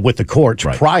with the courts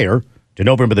prior to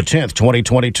November the 10th,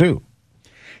 2022.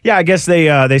 Yeah, I guess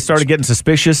they started getting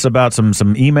suspicious about some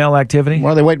email activity.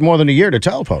 Well, they wait more than a year to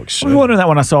tell folks. I was wondering that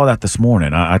when I saw that this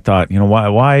morning. I thought,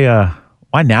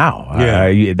 why now?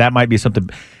 Yeah. That might be something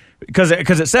because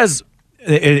it says.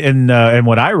 In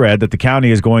what I read, that the county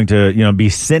is going to be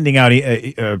sending out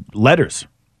letters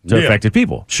to affected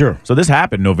people. Sure. So this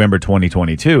happened November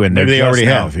 2022, and maybe they already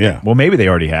have. Yeah. Well, maybe they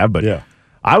already have, but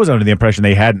I was under the impression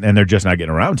they hadn't, and they're just not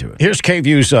getting around to it. Here's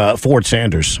KVU's Ford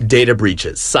Sanders. Data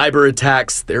breaches, cyber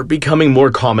attacks, they're becoming more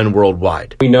common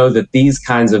worldwide. We know that these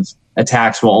kinds of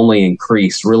attacks will only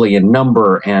increase really in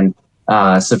number and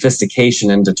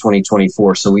sophistication into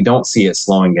 2024, so we don't see it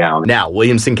slowing down. Now,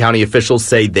 Williamson County officials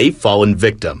say they've fallen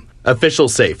victim.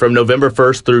 Officials say from November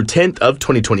 1st through 10th of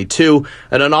 2022,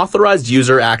 an unauthorized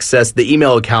user accessed the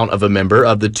email account of a member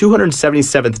of the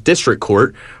 277th District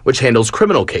Court, which handles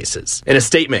criminal cases. In a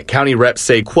statement, county reps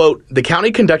say, quote, the county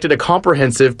conducted a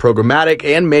comprehensive programmatic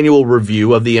and manual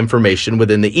review of the information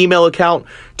within the email account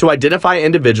to identify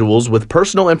individuals with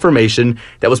personal information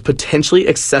that was potentially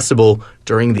accessible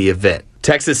during the event.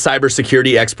 Texas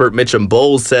cybersecurity expert Mitchum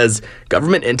Bowles says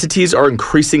government entities are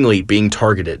increasingly being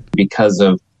targeted. Because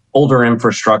of older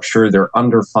infrastructure, they're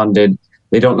underfunded.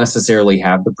 They don't necessarily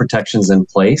have the protections in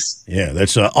place. Yeah,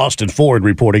 that's Austin Ford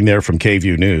reporting there from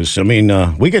KVUE News. I mean,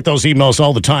 we get those emails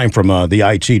all the time from the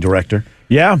IT director.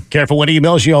 Yeah. Careful what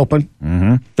emails you open.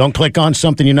 Mm-hmm. Don't click on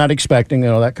something you're not expecting,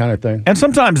 that kind of thing. And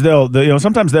sometimes they'll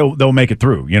make it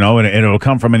through, and it'll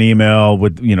come from an email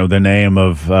with, the name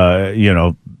of,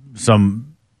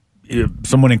 some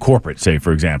someone in corporate, say,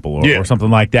 for example, or something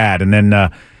like that. And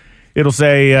then it'll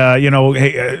say,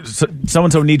 hey,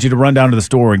 so-and-so needs you to run down to the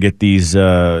store and get these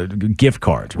gift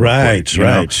cards. Right.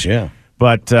 Yeah.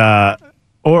 But,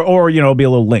 or it'll be a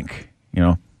little link,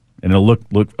 and it'll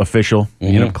look official,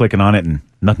 clicking on it and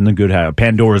nothing good happen.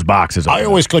 Pandora's box is. I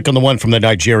always click on the one from the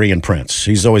Nigerian prince.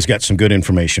 He's always got some good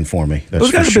information for me.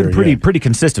 Those guys have been pretty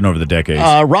consistent over the decades.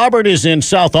 Robert is in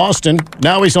South Austin.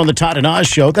 Now he's on the Todd and Oz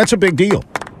show. That's a big deal.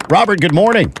 Robert, good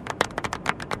morning.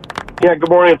 Yeah, good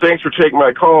morning. Thanks for taking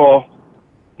my call.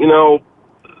 Now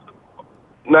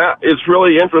it's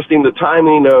really interesting the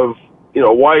timing of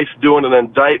Weiss doing an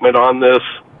indictment on this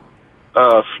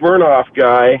Smirnoff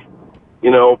guy.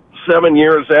 7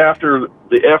 years after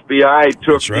the FBI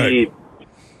took the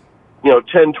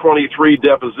 1023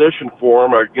 deposition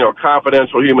form, or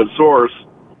confidential human source.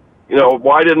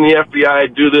 Why didn't the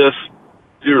FBI do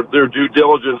their due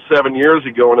diligence 7 years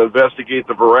ago and investigate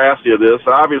the veracity of this?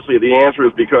 Obviously, the answer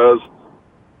is because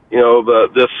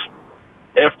this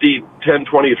FD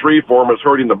 1023 form is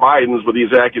hurting the Bidens with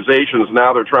these accusations.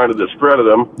 Now they're trying to discredit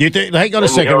them. Hang on a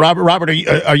second, Robert. Robert,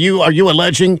 are you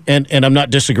alleging? And I'm not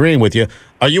disagreeing with you.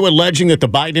 Are you alleging that the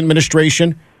Biden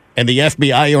administration and the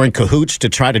FBI are in cahoots to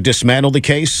try to dismantle the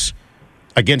case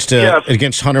against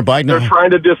Hunter Biden? They're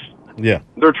trying to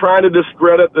They're trying to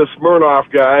discredit this Smirnoff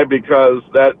guy because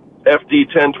that FD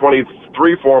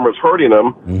 1023 form is hurting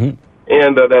him,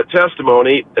 and that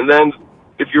testimony. And then,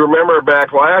 if you remember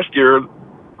back last year,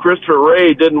 Christopher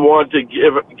Wray didn't want to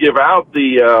give out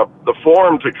the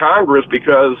form to Congress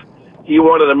because he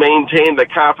wanted to maintain the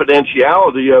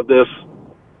confidentiality of this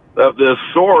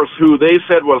source, who they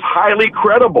said was highly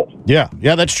credible. Yeah,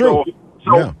 that's true.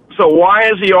 So why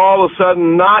is he all of a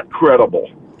sudden not credible?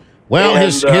 Well,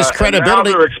 his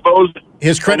credibility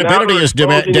is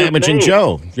damaging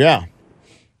Joe. Yeah.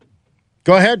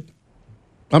 Go ahead.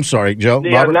 I'm sorry, Joe.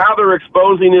 Yeah, Robert? now they're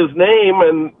exposing his name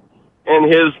and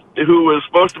his, who was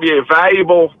supposed to be a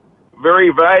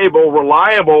very valuable,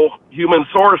 reliable human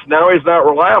source. Now he's not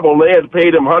reliable, and they had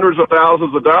paid him hundreds of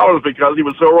thousands of dollars because he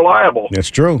was so reliable. That's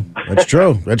true. That's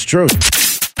true.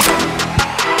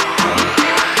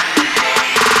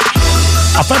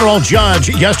 A federal judge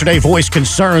yesterday voiced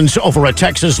concerns over a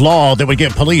Texas law that would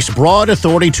give police broad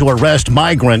authority to arrest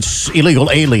migrants, illegal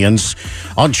aliens,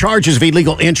 on charges of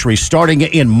illegal entry starting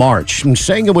in March, and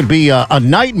saying it would be a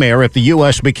nightmare if the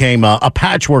U.S. became a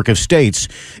patchwork of states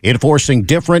enforcing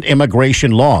different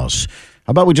immigration laws.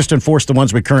 How about we just enforce the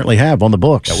ones we currently have on the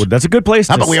books? That's a good place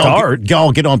to start. How about we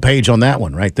all get on page on that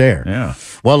one right there? Yeah.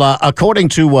 Well, according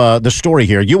to the story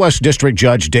here, U.S. District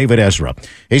Judge David Ezra,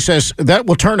 he says that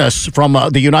will turn us from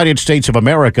the United States of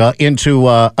America into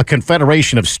a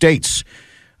confederation of states.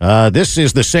 This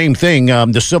is the same thing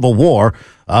the Civil War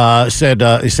said.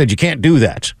 He said you can't do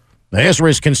that. Now, Ezra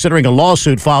is considering a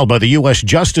lawsuit filed by the U.S.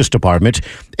 Justice Department.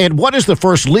 And what is the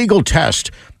first legal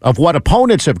test of what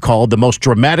opponents have called the most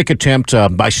dramatic attempt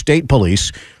by state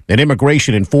police and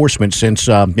immigration enforcement since,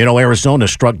 Arizona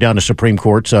struck down the Supreme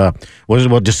Court,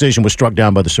 decision was struck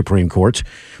down by the Supreme Court.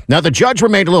 Now, the judge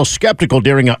remained a little skeptical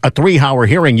during a 3-hour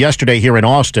hearing yesterday here in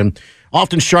Austin,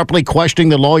 often sharply questioning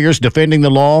the lawyers defending the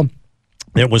law.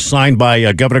 It was signed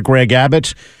by Governor Greg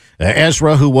Abbott.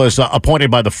 Ezra, who was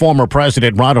appointed by the former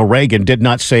President Ronald Reagan, did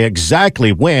not say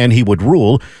exactly when he would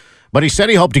rule, but he said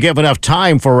he hoped to give enough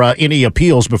time for any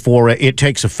appeals before it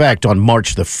takes effect on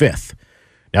March the 5th.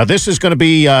 Now, this is going to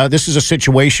be this is a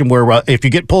situation where if you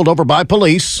get pulled over by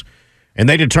police and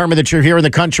they determine that you're here in the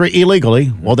country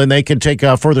illegally, well, then they can take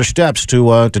further steps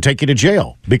to take you to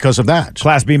jail because of that.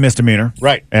 Class B misdemeanor.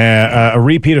 Right. A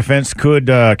repeat offense could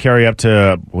carry up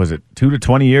to, 2 to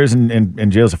 20 years in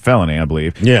jail as a felony, I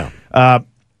believe. Yeah.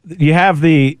 You have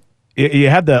the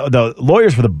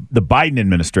lawyers for the Biden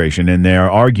administration in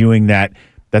there arguing that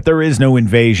there is no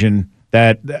invasion,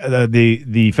 that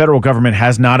the federal government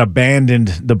has not abandoned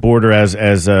the border as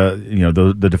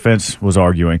the defense was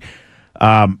arguing.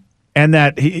 And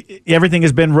that everything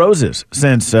has been roses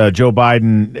since Joe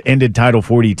Biden ended Title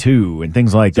 42 and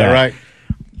things like that. Right.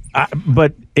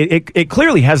 But it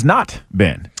clearly has not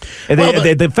been.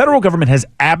 The federal government has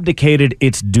abdicated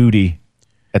its duty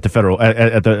at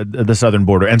the southern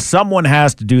border, and someone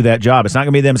has to do that job. It's not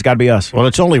going to be them; it's got to be us. Well,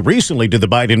 it's only recently did the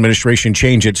Biden administration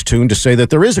change its tune to say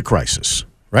that there is a crisis.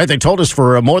 Right? They told us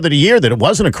for more than a year that it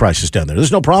wasn't a crisis down there.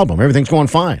 There's no problem. Everything's going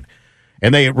fine.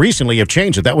 And they recently have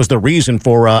changed it. That was the reason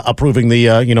for approving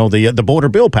the border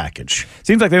bill package.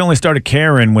 Seems like they only started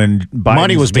caring when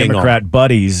Money was Biden's being Democrat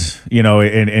buddies,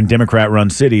 in Democrat-run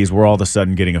cities were all of a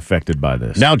sudden getting affected by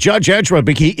this. Now, Judge Ezra,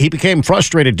 he became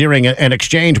frustrated during an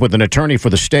exchange with an attorney for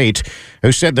the state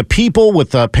who said the people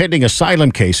with pending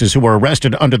asylum cases who were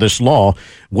arrested under this law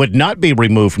would not be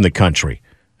removed from the country.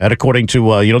 And according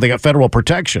to, they got federal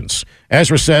protections.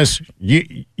 Ezra says, you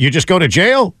just go to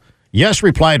jail? Yes,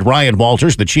 replied Ryan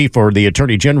Walters, the chief for the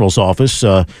Attorney General's Office,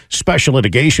 Special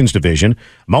Litigations Division,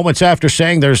 moments after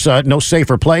saying there's no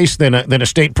safer place than a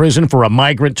state prison for a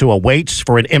migrant to await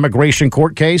for an immigration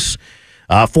court case.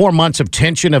 4 months of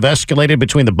tension have escalated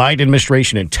between the Biden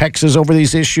administration and Texas over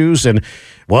these issues. And,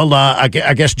 well, I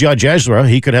guess Judge Ezra,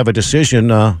 he could have a decision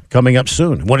coming up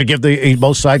soon. Want to give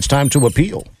both sides time to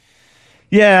appeal.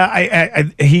 Yeah,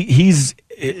 he's...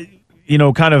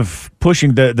 kind of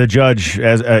pushing the judge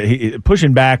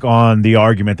pushing back on the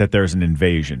argument that there's an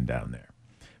invasion down there.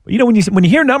 But when you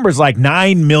hear numbers like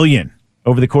 9 million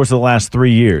over the course of the last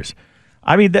 3 years,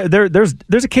 I mean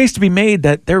there's a case to be made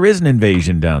that there is an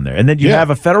invasion down there, and then you have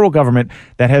a federal government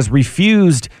that has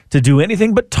refused to do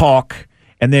anything but talk.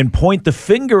 And then point the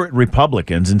finger at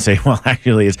Republicans and say, well,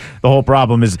 actually, the whole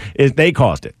problem is they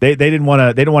caused it. They didn't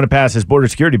want to pass this border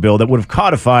security bill that would have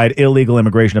codified illegal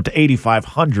immigration up to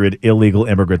 8,500 illegal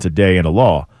immigrants a day in a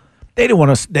law. They didn't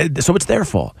want to, so it's their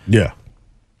fault. Yeah,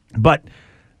 but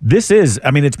this is,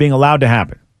 it's being allowed to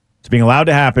happen. It's being allowed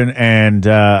to happen, and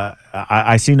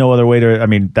I see no other way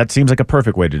to. That seems like a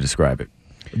perfect way to describe it.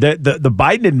 The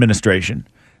Biden administration,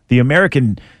 the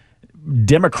American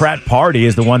Democrat Party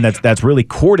is the one that's really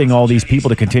courting all these people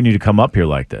to continue to come up here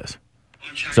like this.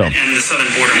 And the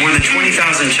southern border. More than 20,000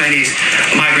 Chinese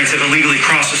migrants have illegally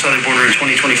crossed the southern border in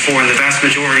 2024, and the vast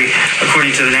majority,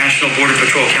 according to the National Border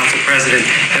Patrol Council president,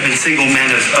 have been single men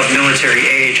of military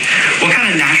age. What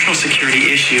kind of national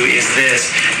security issue is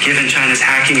this, given China's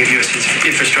hacking of U.S.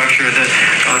 infrastructure, the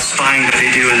spying that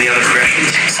they do, and the other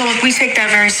aggressions? So look, we take that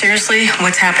very seriously,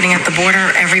 what's happening at the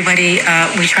border. Everybody,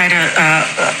 we try to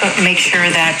make sure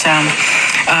that,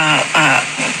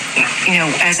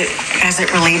 as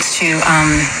it relates to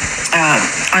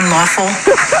unlawful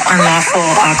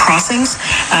crossings,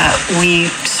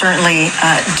 we certainly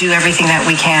do everything that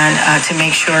we can to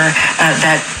make sure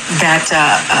that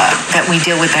we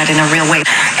deal with that in a real way.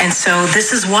 And so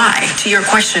this is why, to your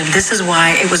question, this is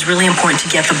why it was really important to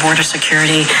get the border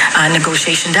security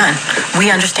negotiation done.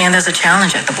 We understand there's a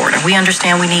challenge at the border. We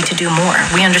understand we need to do more.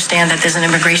 We understand that there's an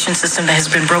immigration system that has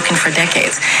been broken for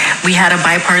decades. We had a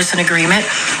bipartisan agreement.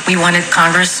 We wanted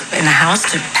Congress and the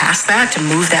House to pass that, to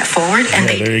move that forward, and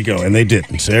there you go, and they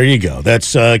didn't. There you go.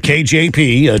 That's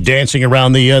KJP dancing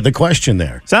around the question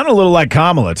there. Sounded a little like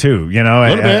Kamala too. A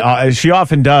little bit. She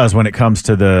often does when it comes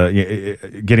to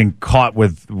the getting caught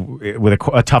with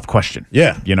a tough question.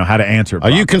 Yeah, how to answer it.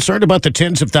 Are you concerned about the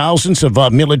tens of thousands of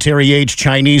military-age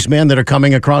Chinese men that are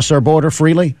coming across our border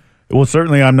freely? Well,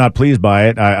 certainly I'm not pleased by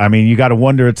it. I mean, you got to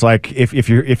wonder. It's like if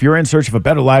you're in search of a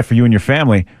better life for you and your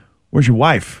family, where's your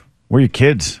wife? Where are your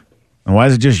kids? And why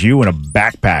is it just you in a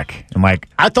backpack and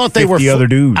I thought they were other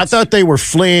dudes? I thought they were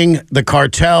fleeing the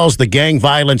cartels, the gang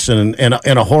violence, and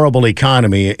a horrible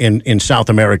economy in South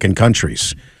American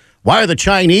countries. Why are the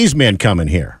Chinese men coming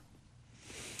here?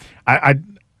 I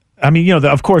mean,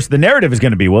 of course, the narrative is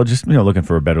going to be, well, just looking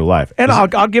for a better life, and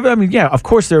I'll give it. I mean, yeah, of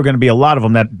course, there are going to be a lot of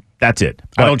them that's it.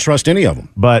 But I don't trust any of them.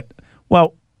 But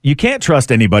you can't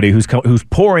trust anybody who's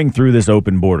pouring through this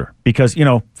open border because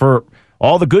for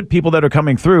all the good people that are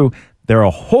coming through, there are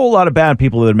a whole lot of bad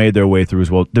people that have made their way through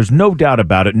as well. There's no doubt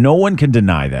about it. No one can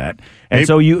deny that. And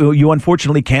so you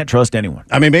unfortunately can't trust anyone.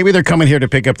 I mean, maybe they're coming here to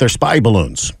pick up their spy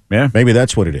balloons. Yeah. Maybe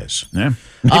that's what it is. Yeah.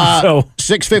 So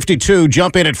 652,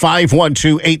 jump in at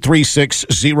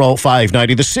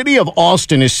 512-836-0590. The city of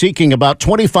Austin is seeking about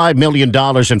 $25 million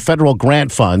in federal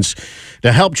grant funds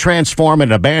to help transform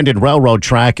an abandoned railroad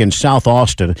track in South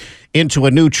Austin into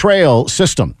a new trail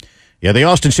system. Yeah, the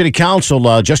Austin City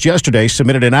Council just yesterday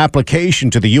submitted an application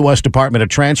to the U.S. Department of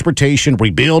Transportation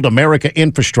Rebuild America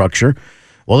Infrastructure.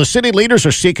 Well, the city leaders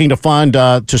are seeking to fund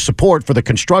to support for the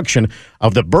construction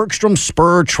of the Bergstrom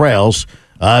Spur Trails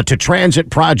to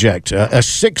Transit Project, a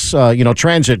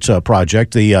transit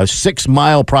project, the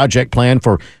 6-mile project plan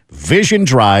for Vision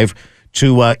Drive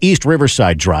to East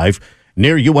Riverside Drive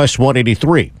near US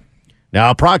 183. Now,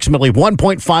 approximately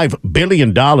 $1.5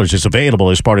 billion is available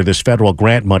as part of this federal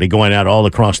grant money going out all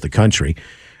across the country.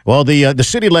 Well, the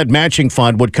city-led matching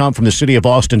fund would come from the City of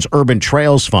Austin's Urban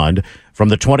Trails Fund from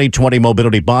the 2020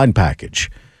 Mobility Bond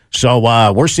Package. So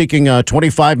we're seeking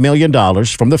 $25 million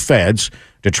from the feds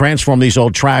to transform these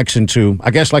old tracks into,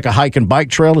 I guess, like a hike and bike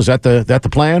trail. Is that the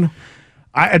plan?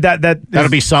 That'll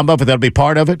be some of it. That'll be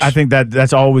part of it. I think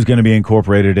that's always going to be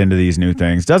incorporated into these new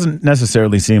things. Doesn't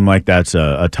necessarily seem like that's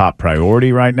a top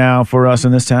priority right now for us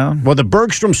in this town. Well, the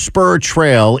Bergstrom Spur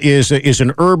Trail is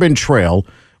an urban trail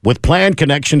with planned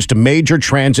connections to major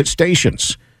transit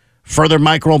stations, further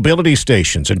micromobility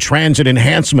stations, and transit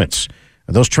enhancements.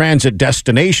 Those transit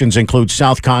destinations include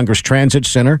South Congress Transit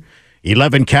Center,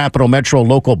 11 Capital Metro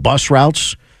local bus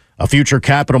routes, a future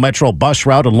Capital Metro bus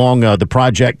route along the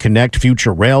Project Connect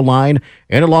future rail line,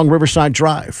 and along Riverside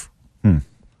Drive.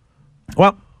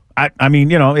 Well, I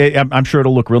mean, I'm sure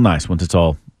it'll look real nice once it's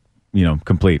all,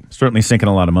 complete. Certainly sinking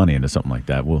a lot of money into something like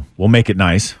that. We'll make it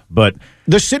nice, but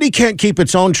the city can't keep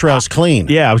its own trails clean.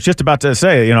 Yeah, I was just about to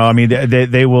say,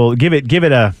 they will give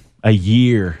it a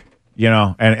year,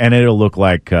 and it'll look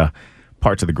like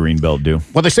parts of the Greenbelt do.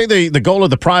 Well, they say the goal of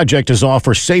the project is to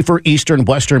offer safer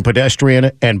eastern-western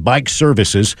pedestrian and bike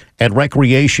services and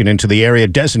recreation into the area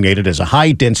designated as a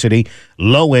high-density,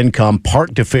 low-income,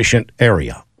 park-deficient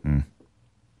area.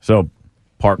 So,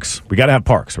 parks. We got to have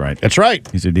parks, right? That's right.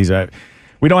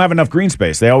 We don't have enough green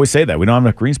space. They always say that. We don't have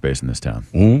enough green space in this town.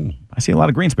 I see a lot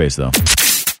of green space, though.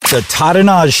 The Todd and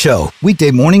Oz Show,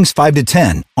 weekday mornings 5 to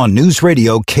 10 on News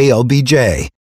Radio KLBJ.